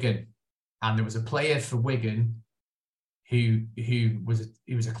 with Wigan. And there was a player for Wigan who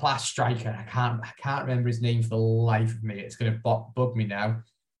was a class striker. I can't remember his name for the life of me. It's going to bug me now.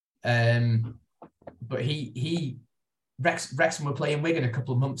 But Wrexham were playing Wigan a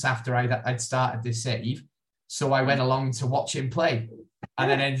couple of months after I'd started this save. So I went along to watch him play.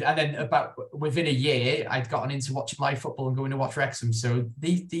 And then about within a year, I'd gotten into watching live football and going to watch Wrexham. So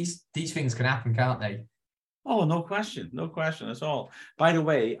these things can happen, can't they? Oh, no question at all. By the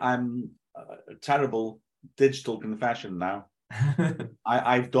way, I'm a terrible digital confession now.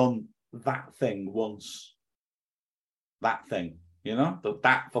 I've done that thing once. That thing,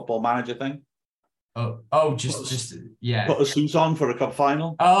 that Football Manager thing. Oh, just yeah. Put a suit on for a cup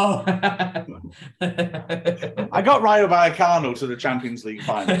final. Oh, I got Rayo Vallecano to the Champions League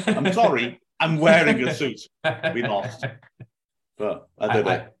final. I'm sorry, I'm wearing a suit. We lost, but I did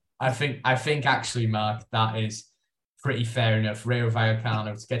it. I think actually, Mark, that is pretty fair enough. Rayo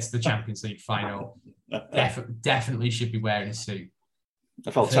Vallecano to get to the Champions League final definitely should be wearing a suit.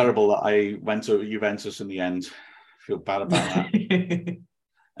 I felt terrible that I went to Juventus in the end. I feel bad about that.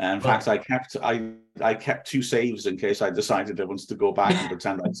 In fact, I kept 2 saves in case I decided I wanted to go back and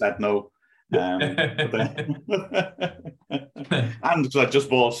pretend I said no. And because I just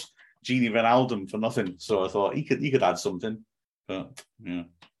bought Gini Wijnaldum for nothing, so I thought he could add something. But yeah,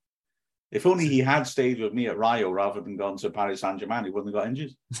 if only he had stayed with me at Rayo rather than gone to Paris Saint-Germain, he wouldn't have got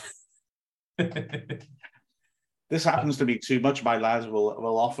injured. This happens to me too much. My lads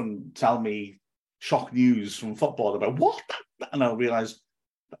will often tell me shock news from football about what, and I'll realise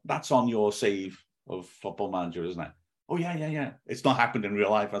that's on your save of Football Manager, isn't it? Oh, yeah. It's not happened in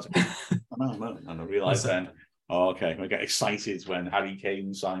real life. I was like, no. And I realised then, okay, I get excited when Harry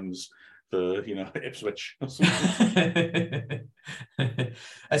Kane signs for, Ipswich.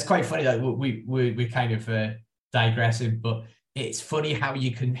 It's quite funny that we're kind of digressing, but it's funny how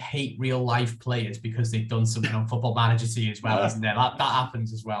you can hate real life players because they've done something on Football Manager to you as well, isn't there? That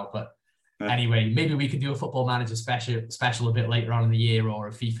happens as well. But anyway, maybe we could do a Football Manager special a bit later on in the year, or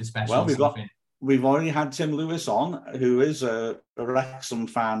a FIFA special. Well, we've already had Tim Lewis on, who is a Wrexham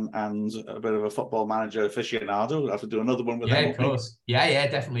fan and a bit of a Football Manager aficionado. We'll have to do another one with him. Yeah, of course. Yeah,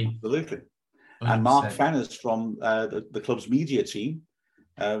 definitely. Absolutely. 100%. And Mark Fennis from the club's media team.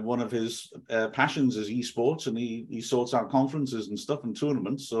 One of his passions is esports, and he sorts out conferences and stuff and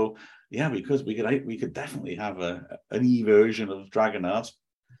tournaments. So yeah, because we could definitely have an E version of Dragonheart.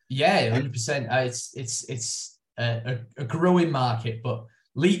 Yeah, 100%. It's a growing market, but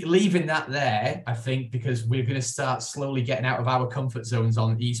leaving that there, I think, because we're going to start slowly getting out of our comfort zones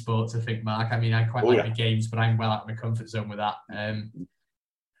on esports. I think, Mark. I mean, I quite like the games, but I'm well out of my comfort zone with that.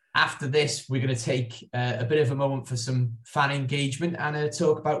 After this, we're going to take a bit of a moment for some fan engagement and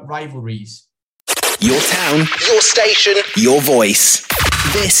talk about rivalries. Your town, your station, your voice.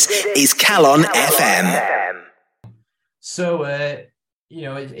 This is Calon FM. So,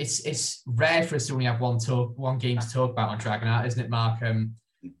 it's rare for us to only have one game to talk about on Dragonheart, isn't it, Mark?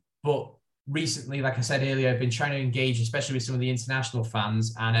 But recently, like I said earlier, I've been trying to engage, especially with some of the international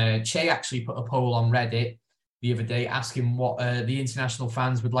fans. And Che actually put a poll on Reddit the other day asking what the international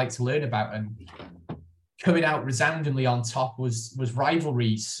fans would like to learn about, and coming out resoundingly on top was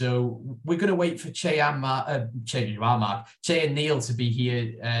rivalries. So we're going to wait for Che and Neil to be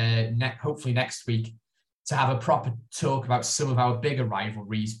here hopefully next week to have a proper talk about some of our bigger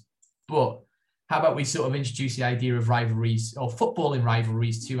rivalries. But how about we sort of introduce the idea of rivalries or footballing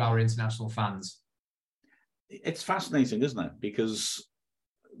rivalries to our international fans? It's fascinating, isn't it? Because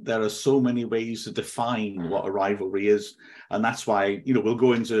there are so many ways to define what a rivalry is. And that's why, we'll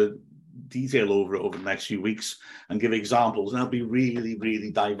go into detail over it over the next few weeks and give examples, and they'll be really,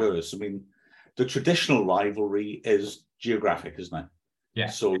 really diverse. I mean, the traditional rivalry is geographic, isn't it? Yeah.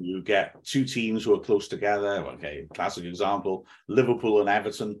 So you get two teams who are close together. Okay, classic example, Liverpool and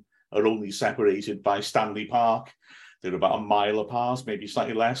Everton are only separated by Stanley Park. They're about a mile apart, maybe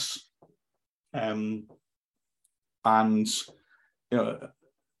slightly less. And, that's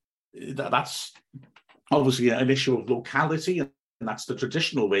obviously an issue of locality, and that's the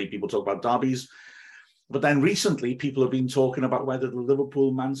traditional way people talk about derbies. But then recently, people have been talking about whether the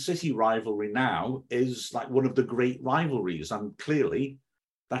Liverpool-Man City rivalry now is like one of the great rivalries. And clearly,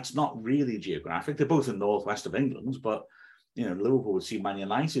 that's not really geographic. They're both in the northwest of England, but Liverpool would see Man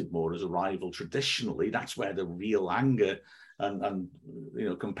United more as a rival traditionally. That's where the real anger and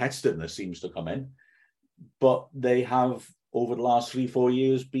competitiveness seems to come in. But they have, over the last 3-4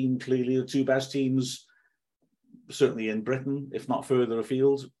 years, been clearly the two best teams, certainly in Britain, if not further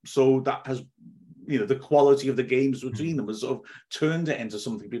afield. So that has, the quality of the games between them has sort of turned it into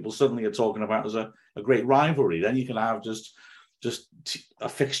something people suddenly are talking about as a great rivalry. Then you can have just a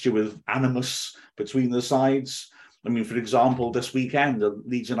fixture with animus between the sides. I mean, for example, this weekend, the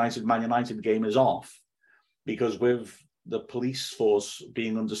Leeds United-Man United game is off because with the police force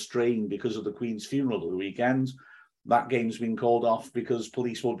being under strain because of the Queen's funeral at the weekend, that game's been called off because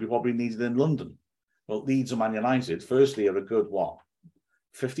police will be probably needed in London. Well, Leeds and Man United, firstly, are a good,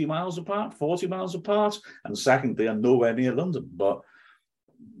 50 miles apart, 40 miles apart? And secondly, are nowhere near London. But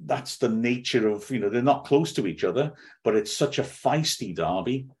that's the nature of, they're not close to each other, but it's such a feisty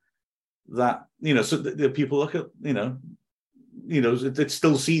derby that, so the people look at, it's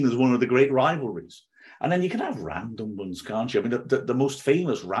still seen as one of the great rivalries. And then you can have random ones, can't you? I mean, the most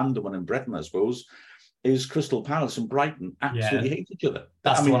famous random one in Britain, I suppose, is Crystal Palace and Brighton absolutely hate each other.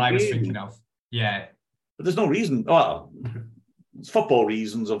 That's the one I was thinking of. Yeah. But there's no reason. Well, it's football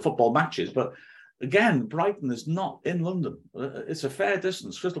reasons or football matches. But again, Brighton is not in London. It's a fair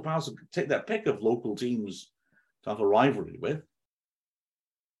distance. Crystal Palace take their pick of local teams to have a rivalry with.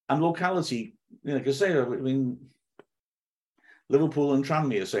 And locality, like I say, I mean, Liverpool and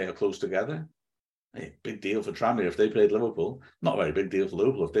Tranmere, say, are close together. Hey, big deal for Tranmere if they played Liverpool. Not a very big deal for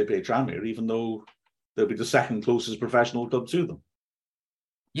Liverpool if they played Tranmere, even though they'll be the second closest professional club to them.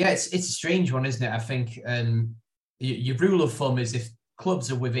 Yeah, it's a strange one, isn't it? I think your rule of thumb is if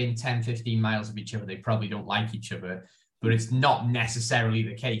clubs are within 10, 15 miles of each other, they probably don't like each other. But it's not necessarily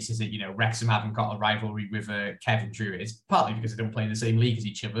the case, is it? Wrexham haven't got a rivalry with Kevin Druid. It's partly because they don't play in the same league as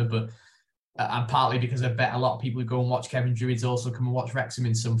each other, but and partly because I bet a lot of people who go and watch Kevin Druids also come and watch Wrexham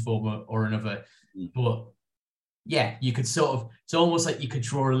in some form or another. But yeah, you could it's almost like you could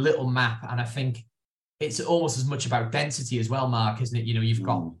draw a little map, and I think it's almost as much about density as well, Mark, isn't it? You know, you've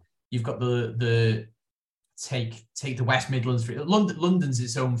got the take the West Midlands. London's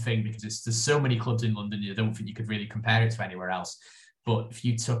its own thing because there's so many clubs in London. I don't think you could really compare it to anywhere else. But if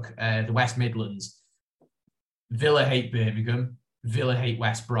you took the West Midlands, Villa hate Birmingham, Villa hate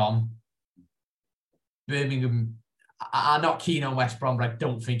West Brom. Birmingham are not keen on West Brom, but I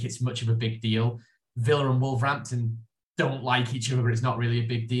don't think it's much of a big deal. Villa and Wolverhampton don't like each other, but it's not really a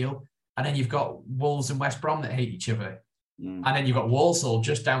big deal. And then you've got Wolves and West Brom that hate each other. And then you've got Walsall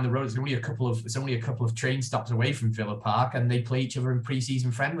just down the road. It's only a couple of train stops away from Villa Park, and they play each other in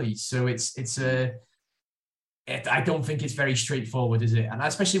pre-season friendlies. So I don't think it's very straightforward, is it? And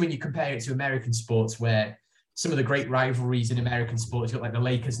especially when you compare it to American sports, where some of the great rivalries in American sports, you've got like the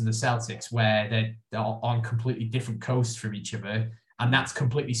Lakers and the Celtics, where they're on completely different coasts from each other, and that's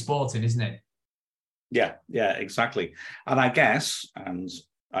completely sporting, isn't it? Yeah, exactly. And I guess, and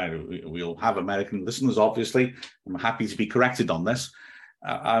we'll have American listeners, obviously. I'm happy to be corrected on this.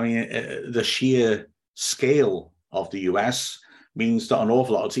 I mean, the sheer scale of the US means that an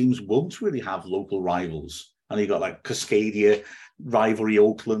awful lot of teams won't really have local rivals. And you've got like Cascadia, rivalry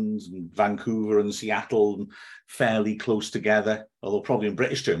Oakland, and Vancouver and Seattle, and fairly close together, although probably in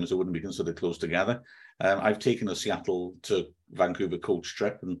British terms it wouldn't be considered close together. I've taken a Seattle to Vancouver coach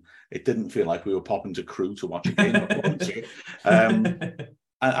trip, and it didn't feel like we were popping to Crewe to watch a game.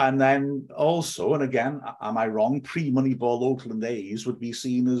 And then also, and again, am I wrong? Pre-Moneyball Oakland A's would be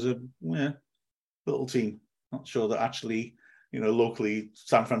seen as a little team. Not sure that actually, locally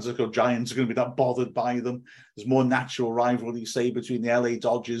San Francisco Giants are going to be that bothered by them. There's more natural rivalry, say, between the LA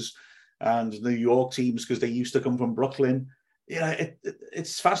Dodgers and the New York teams because they used to come from Brooklyn.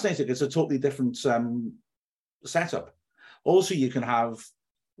 It's fascinating. It's a totally different setup. Also, you can have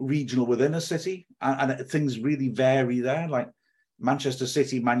regional within a city, and things really vary there. Like Manchester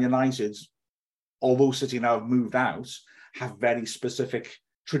City, Man United, although City now have moved out, have very specific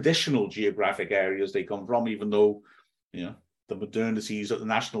traditional geographic areas they come from, even though, the modernities that the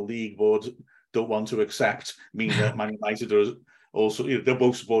National League board don't want to accept mean that Man United are also, they're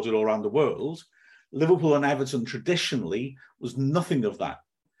both supported all around the world. Liverpool and Everton traditionally was nothing of that.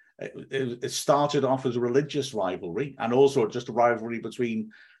 It started off as a religious rivalry and also just a rivalry between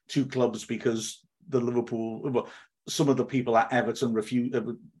two clubs because some of the people at Everton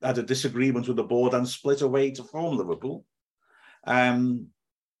had a disagreement with the board and split away to form Liverpool.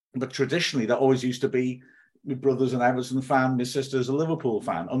 But traditionally, that always used to be my brother's an Everton fan, my sister's a Liverpool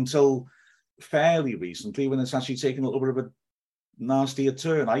fan, until fairly recently when it's actually taken a little bit of a nastier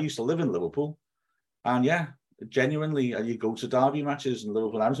turn. I used to live in Liverpool, and genuinely, you go to derby matches and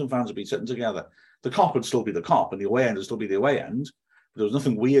Liverpool and Everton fans would be sitting together. The Kop would still be the Kop and the away end would still be the away end. But there was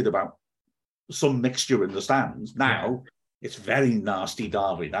nothing weird about some mixture in the stands. Now, it's very nasty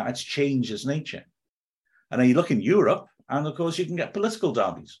derby. Now, it's changed its nature. And then you look in Europe, and of course, you can get political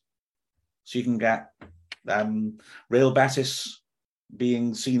derbies. So you can get Real Betis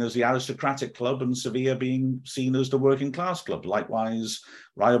being seen as the aristocratic club and Sevilla being seen as the working class club. Likewise,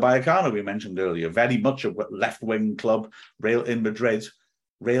 Rayo Vallecano, we mentioned earlier, very much a left-wing club, Real Madrid,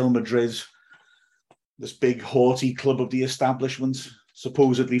 this big haughty club of the establishment,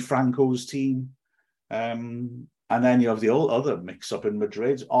 supposedly Franco's team. And then you have the other mix-up in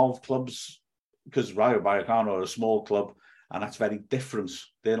Madrid of clubs, because Rayo Vallecano are a small club, and that's very different.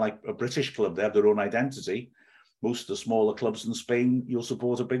 They're like a British club. They have their own identity. Most of the smaller clubs in Spain, you'll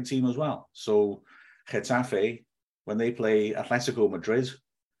support a big team as well. So Getafe, when they play Atletico Madrid,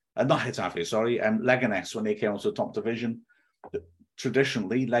 not Getafe, sorry, and Leganés, when they came out to the top division,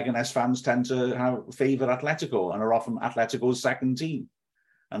 traditionally, Leganés fans tend to favour Atletico and are often Atletico's second team.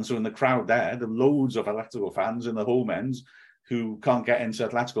 And so in the crowd there are loads of Atletico fans in the home ends who can't get into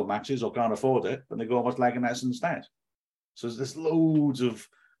Atletico matches or can't afford it, but they go with Leganés instead. So there's loads of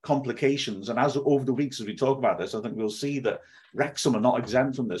complications, and as over the weeks as we talk about this, I think we'll see that Wrexham are not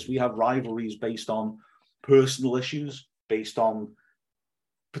exempt from this. We have rivalries based on personal issues, based on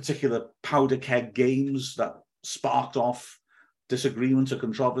particular powder keg games that sparked off disagreement or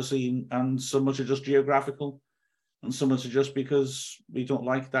controversy, and some much are just geographical, and some are just because we don't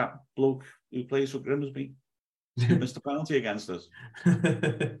like that bloke who plays for Grimsby who missed a penalty against us.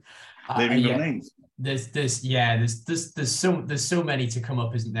 Naming no names. There's so many to come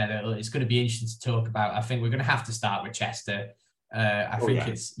up, isn't there? It's going to be interesting to talk about. I think we're going to have to start with Chester.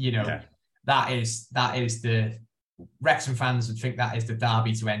 It's that is the Wrexham fans would think that is the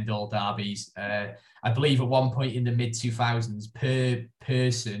derby to end all derbies. I believe at one point in the mid 2000s, per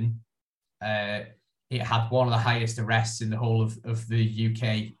person, it had one of the highest arrests in the whole of the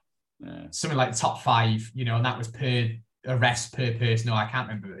UK. Something like top 5, and that was per arrests per person. No, I can't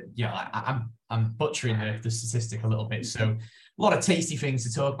remember. I'm butchering the statistic a little bit. So a lot of tasty things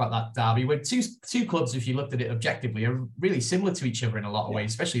to talk about that derby. With two clubs, if you looked at it objectively, are really similar to each other in a lot of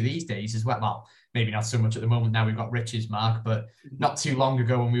ways, especially these days as well. Well, maybe not so much at the moment. Now we've got Riches, Mark, but not too long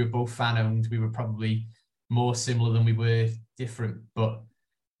ago when we were both fan-owned, we were probably more similar than we were different. But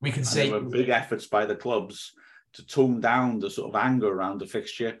we can say... There were big efforts by the clubs to tone down the sort of anger around the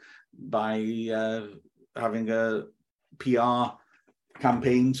fixture by having a PR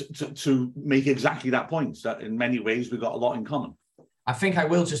campaign to make exactly that point, that in many ways we've got a lot in common. I think I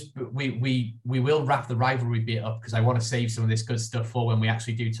will just, we will wrap the rivalry bit up because I want to save some of this good stuff for when we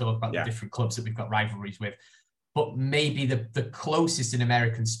actually do talk about the different clubs that we've got rivalries with. But maybe the closest in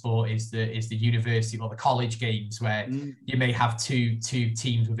American sport is the university or the college games where you may have two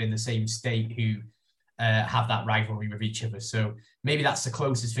teams within the same state who have that rivalry with each other. So maybe that's the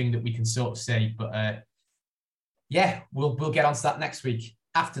closest thing that we can sort of say. But we'll get onto that next week.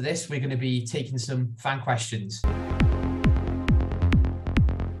 After this, we're going to be taking some fan questions.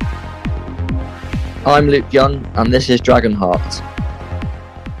 I'm Luke Young, and this is Dragonheart.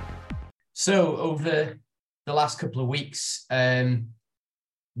 So over the last couple of weeks,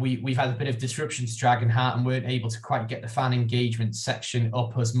 we've had a bit of disruption to Dragonheart and weren't able to quite get the fan engagement section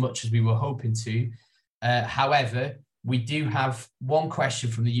up as much as we were hoping to. However, we do have one question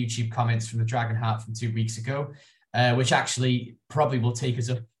from the YouTube comments from the Dragonheart from 2 weeks ago, which actually probably will take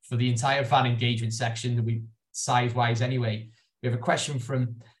us up for the entire fan engagement section that we size-wise anyway. We have a question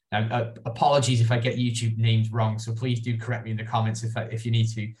from... Now, apologies if I get YouTube names wrong, so please do correct me in the comments if you need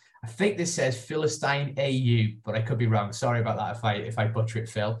to. I think this says Philistine AU, but I could be wrong. Sorry about that if I butcher it,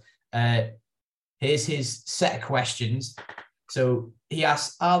 Phil. Here's his set of questions. So he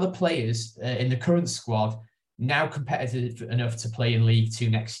asks, are the players in the current squad now competitive enough to play in League Two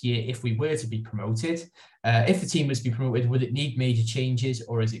next year if we were to be promoted? If the team was to be promoted, would it need major changes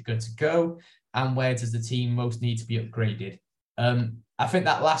or is it good to go? And where does the team most need to be upgraded? I think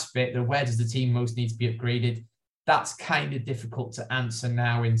that last bit, the where does the team most need to be upgraded, that's kind of difficult to answer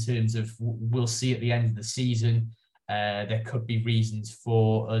now in terms of we'll see at the end of the season. There could be reasons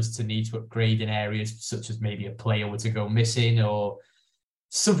for us to need to upgrade in areas such as maybe a player were to go missing or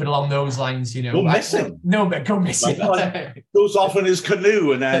something along those lines. You know, go missing. Go missing. Goes off in his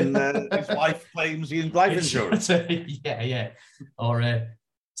canoe and then his wife claims he has life insurance. yeah. Or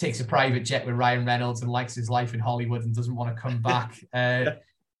takes a private jet with Ryan Reynolds and likes his life in Hollywood and doesn't want to come back.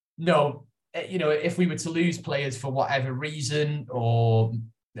 No, you know, if we were to lose players for whatever reason, or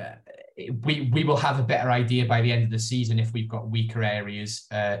we will have a better idea by the end of the season if we've got weaker areas.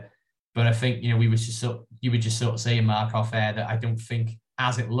 But I think, you know, you were just sort of saying, Mark, off air, that I don't think,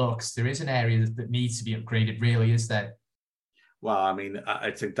 as it looks, there is an area that needs to be upgraded, really, is there? Well, I mean,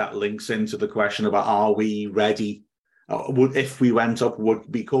 I think that links into the question about, are we ready? If we went up,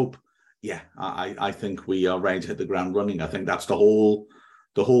 would we cope? Yeah, I think we are ready to hit the ground running. I think that's the whole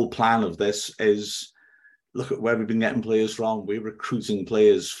plan of this is, look at where we've been getting players from. We're recruiting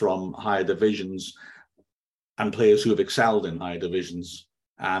players from higher divisions and players who have excelled in higher divisions.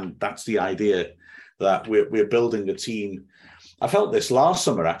 And that's the idea, that we're building a team. I felt this last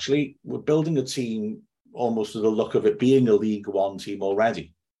summer, actually. We're building a team almost with the look of it being a League One team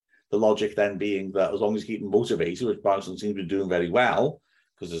already. The logic then being that as long as you keep them motivated, which Barcelona seems to be doing very well,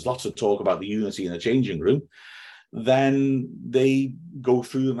 because there's lots of talk about the unity in the changing room, then they go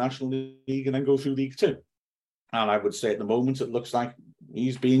through the National League and then go through League Two. And I would say at the moment, it looks like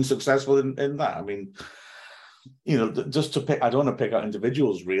he's being successful in that. I mean, you know, just to pick, I don't want to pick out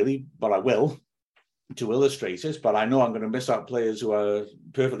individuals really, but I will, to illustrate it. But I know I'm going to miss out players who are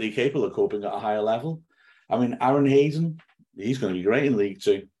perfectly capable of coping at a higher level. I mean, Aaron Hayden, he's going to be great in League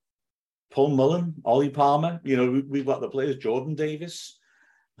Two. Paul Mullen, Ollie Palmer, you know, we've got the players, Jordan Davis,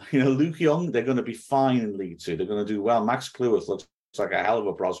 you know, Luke Young, they're going to be fine in League Two. They're going to do well. Max Cleworth looks like a hell of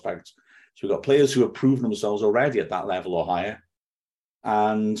a prospect. So we've got players who have proven themselves already at that level or higher.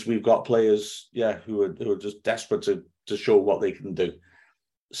 And we've got players, who are just desperate to show what they can do.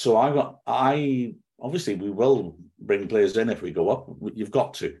 So obviously we will bring players in if we go up. You've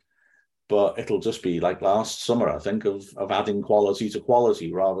got to. But it'll just be like last summer, I think, of adding quality to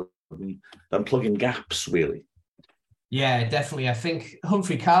quality rather than plugging gaps, really. Yeah, definitely. I think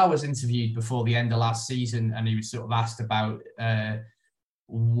Humphrey Carr was interviewed before the end of last season and he was sort of asked about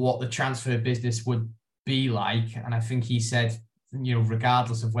what the transfer business would be like. And I think he said, you know,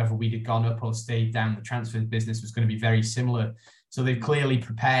 regardless of whether we'd have gone up or stayed down, the transfer business was going to be very similar. So they've clearly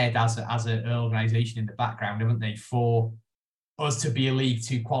prepared as an organisation in the background, haven't they, for us to be a League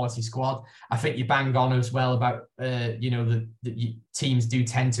Two quality squad. I think you bang on as well about, you know, the teams do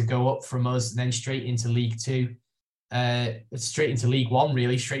tend to go up from us and then straight into League Two. straight into League One,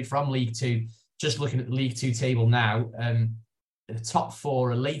 really, straight from League Two. Just looking at the League Two table now, the top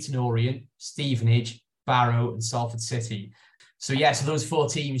four are Leyton Orient, Stevenage, Barrow, and Salford City. So those four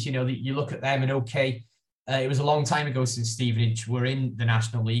teams, you look at them and okay, it was a long time ago since Stevenage were in the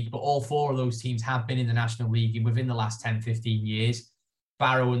National League, but all four of those teams have been in the National League within the last 10, 15 years.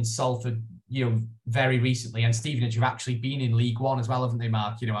 Barrow and Salford, very recently, and Stevenage have actually been in League One as well, haven't they,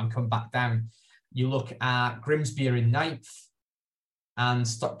 Mark? And come back down. You look at Grimsby are in 9th and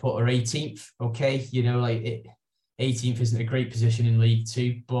Stockport are 18th. Okay, 18th isn't a great position in League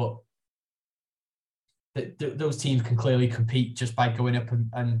Two, but those teams can clearly compete just by going up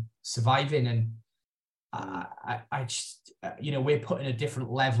and surviving. And I just, we're putting a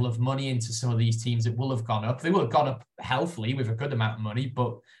different level of money into some of these teams that will have gone up. They will have gone up healthily with a good amount of money,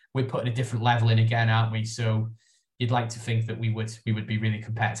 but we're putting a different level in again, aren't we? So you'd like to think that we would be really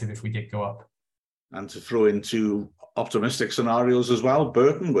competitive if we did go up. And to throw into optimistic scenarios as well,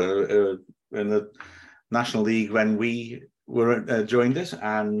 Burton were in the National League when we were joined it,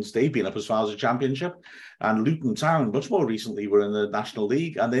 and they've been up as far as the Championship. And Luton Town, much more recently, were in the National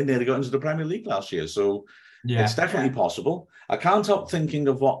League, and they nearly got into the Premier League last year. So it's definitely possible. I can't help thinking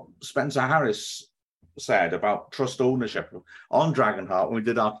of what Spencer Harris said about trust ownership on Dragonheart when we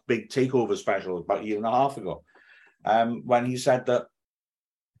did our big takeover special about a year and a half ago, when he said that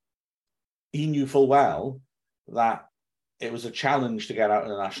he knew full well that it was a challenge to get out of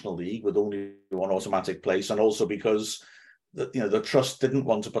the National League with only one automatic place, and also because the trust didn't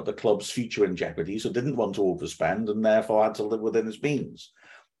want to put the club's future in jeopardy, so didn't want to overspend, and therefore had to live within its means.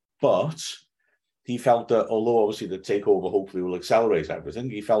 But he felt that, although obviously the takeover hopefully will accelerate everything,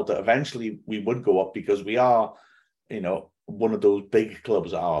 he felt that eventually we would go up because we are, one of those big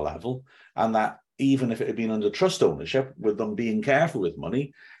clubs at our level, and that even if it had been under trust ownership, with them being careful with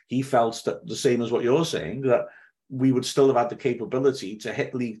money, he felt that the same as what you're saying, that we would still have had the capability to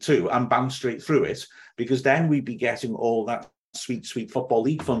hit League Two and bounce straight through it, because then we'd be getting all that sweet Football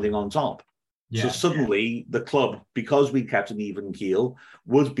League funding on top. Yeah. So suddenly the club, because we kept an even keel,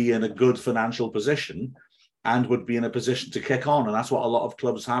 would be in a good financial position and would be in a position to kick on. And that's what a lot of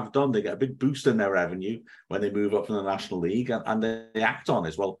clubs have done. They get a big boost in their revenue when they move up from the National League, and they act on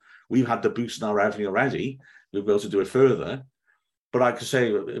it. Well, we've had the boost in our revenue already. We'll be able to do it further. But I could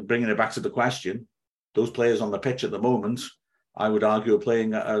say, bringing it back to the question, those players on the pitch at the moment, I would argue, are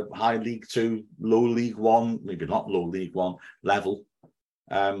playing at a high League Two, low League One, maybe not low League One level.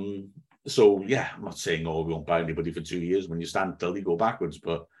 So, I'm not saying, we won't buy anybody for 2 years. When you stand still, you go backwards.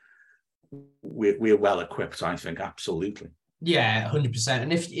 But we're well equipped, I think, absolutely. Yeah, 100%.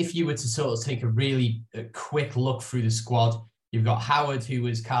 And if you were to sort of take a quick look through the squad, you've got Howard, who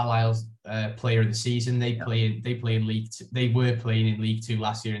was Carlisle's player of the season. They play in League Two. They were playing in League Two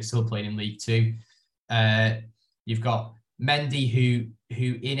last year and still playing in League Two. You've got Mendy, who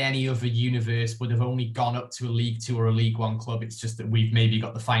in any other universe would have only gone up to a League Two or a League One club. It's just that we've maybe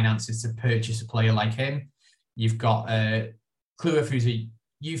got the finances to purchase a player like him. You've got Cleworth, who's a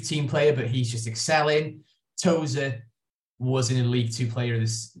youth team player, but he's just excelling. Tozer was in a League Two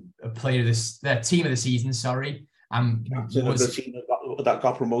team of the season. Sorry. The team that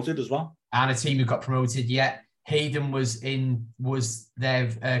got promoted as well, and a team who got promoted. Hayden was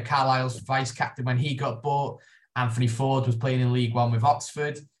their Carlisle's vice captain when he got bought. Anthony Ford was playing in League One with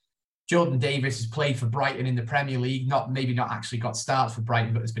Oxford. Jordan Davis has played for Brighton in the Premier League. Not actually got starts for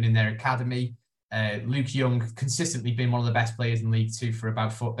Brighton, but has been in their academy. Luke Young consistently been one of the best players in League Two for in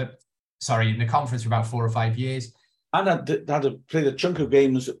the conference for about 4 or 5 years. And had played a chunk of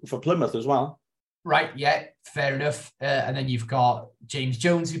games for Plymouth as well. Right, yeah, fair enough. And then you've got James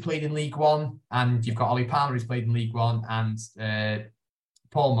Jones, who played in League One, and you've got Ollie Palmer, who's played in League One, and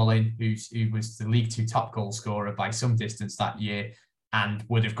Paul Mullin, who was the League Two top goal scorer by some distance that year, and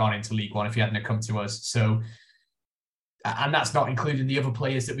would have gone into League One if he hadn't come to us. So, and that's not including the other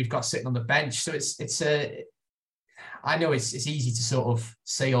players that we've got sitting on the bench. So I know it's easy to sort of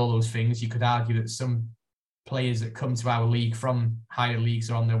say all those things. You could argue that some players that come to our league from higher leagues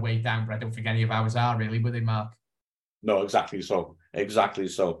are on their way down, but I don't think any of ours are really, were they, Mark? No, exactly so.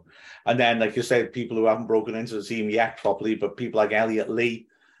 And then, like you said, people who haven't broken into the team yet properly, but people like Elliot Lee,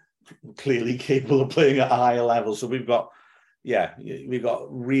 clearly capable of playing at a higher level. So we've got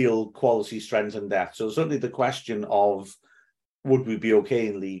real quality, strength and depth. So certainly the question of would we be okay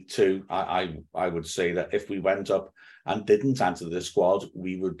in League Two, I would say that if we went up and didn't enter the squad,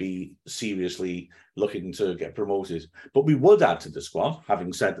 we would be seriously looking to get promoted. But we would add to the squad,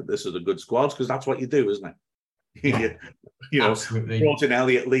 having said that this is a good squad, because that's what you do, isn't it? Absolutely. Brought in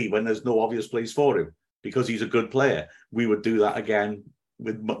Elliot Lee when there's no obvious place for him because he's a good player. We would do that again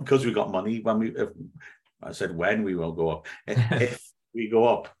because we got money. I said when we will go up. If we go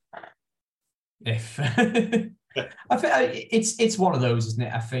up. If I think it's one of those, isn't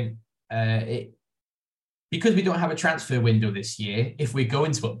it? I think because we don't have a transfer window this year. If we're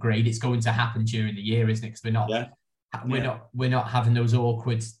going to upgrade, it's going to happen during the year, isn't it? Because we're not having those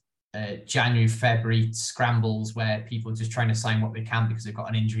awkward January, February scrambles where people are just trying to sign what they can because they've got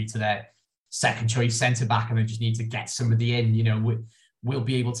an injury to their second choice centre back and they just need to get somebody in. You know, we'll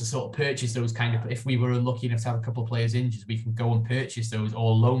be able to sort of purchase those kind of. If we were unlucky enough to have a couple of players injured, we can go and purchase those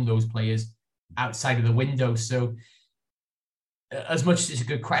or loan those players outside of the window. So as much as it's a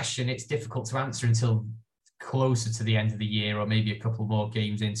good question, it's difficult to answer until closer to the end of the year or maybe a couple more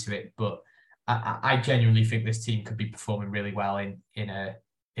games into it. But I genuinely think this team could be performing really well in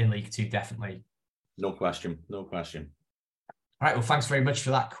League Two, definitely. No question. All right, well, thanks very much for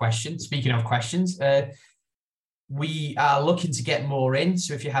that question. Speaking of questions, we are looking to get more in.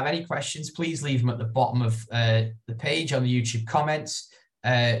 So if you have any questions, please leave them at the bottom of the page on the YouTube comments.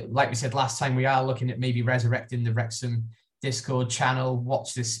 Like we said last time, we are looking at maybe resurrecting the Wrexham Discord channel.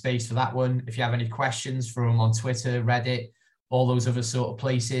 Watch this space for that one. If you have any questions, throw them on Twitter, Reddit, all those other sort of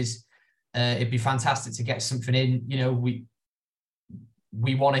places. It'd be fantastic to get something in. You know, we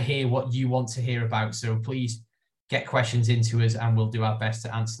want to hear what you want to hear about. So please get questions into us and we'll do our best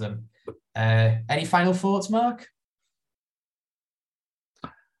to answer them. Any final thoughts, Mark?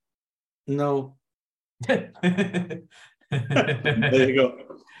 No. There you go.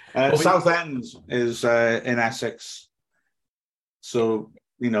 Southend is in Essex. So,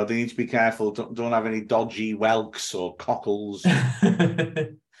 you know, they need to be careful. Don't have any dodgy whelks or cockles.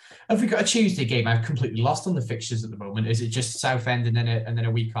 Have we got a Tuesday game? I've completely lost on the fixtures at the moment. Is it just Southend and then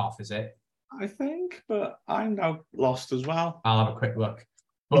a week off, is it? I think, but I'm now lost as well. I'll have a quick look.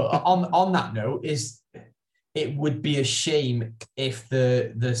 But on that note, it would be a shame if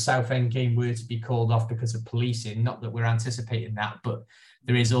the Southend game were to be called off because of policing. Not that we're anticipating that, but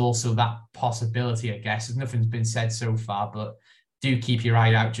there is also that possibility, I guess. Nothing's been said so far, but do keep your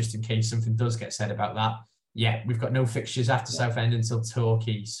eye out just in case something does get said about that. Yeah, we've got no fixtures after Southend until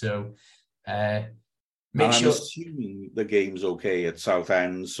Torquay, so make sure. I'm assuming the game's okay at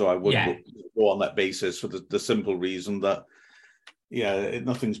Southend, so I wouldn't go on that basis for the simple reason that,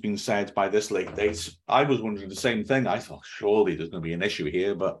 nothing's been said by this late date. I was wondering the same thing. I thought surely there's going to be an issue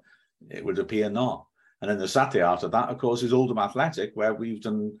here, but it would appear not. And then the Saturday after that, of course, is Oldham Athletic, where we've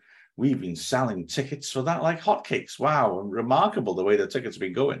been selling tickets for that like hotcakes. Wow, and remarkable the way the tickets have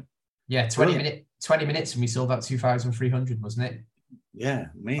been going. Yeah, 20 minutes and we sold out 2,300, wasn't it? Yeah,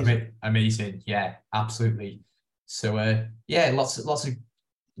 amazing. Amazing. Yeah, absolutely. So lots of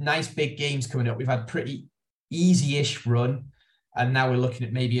nice big games coming up. We've had pretty easy-ish run, and now we're looking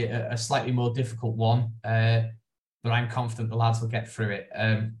at maybe a slightly more difficult one. But I'm confident the lads will get through it.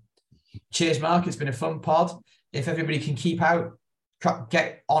 Cheers, Mark. It's been a fun pod. If everybody can keep out,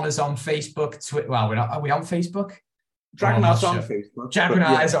 get on us on Facebook, Twitter. Well, are we on Facebook? Dragonheart's on Facebook.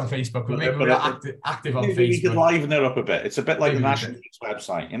 Dragonheart is on Facebook, but maybe we're not active on Facebook. We could liven it up a bit. It's a bit like the National League's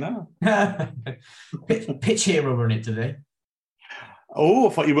website, you know? Pitch Hero run it today. Oh,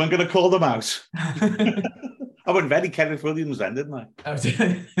 I thought you weren't going to call them out. I went very Kenneth Williams then, didn't I?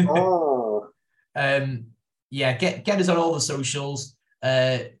 Oh. Get us on all the socials.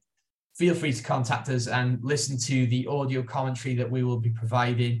 Feel free to contact us and listen to the audio commentary that we will be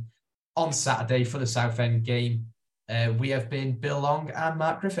providing on Saturday for the Southend game. We have been Bill Long and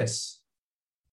Mark Griffiths.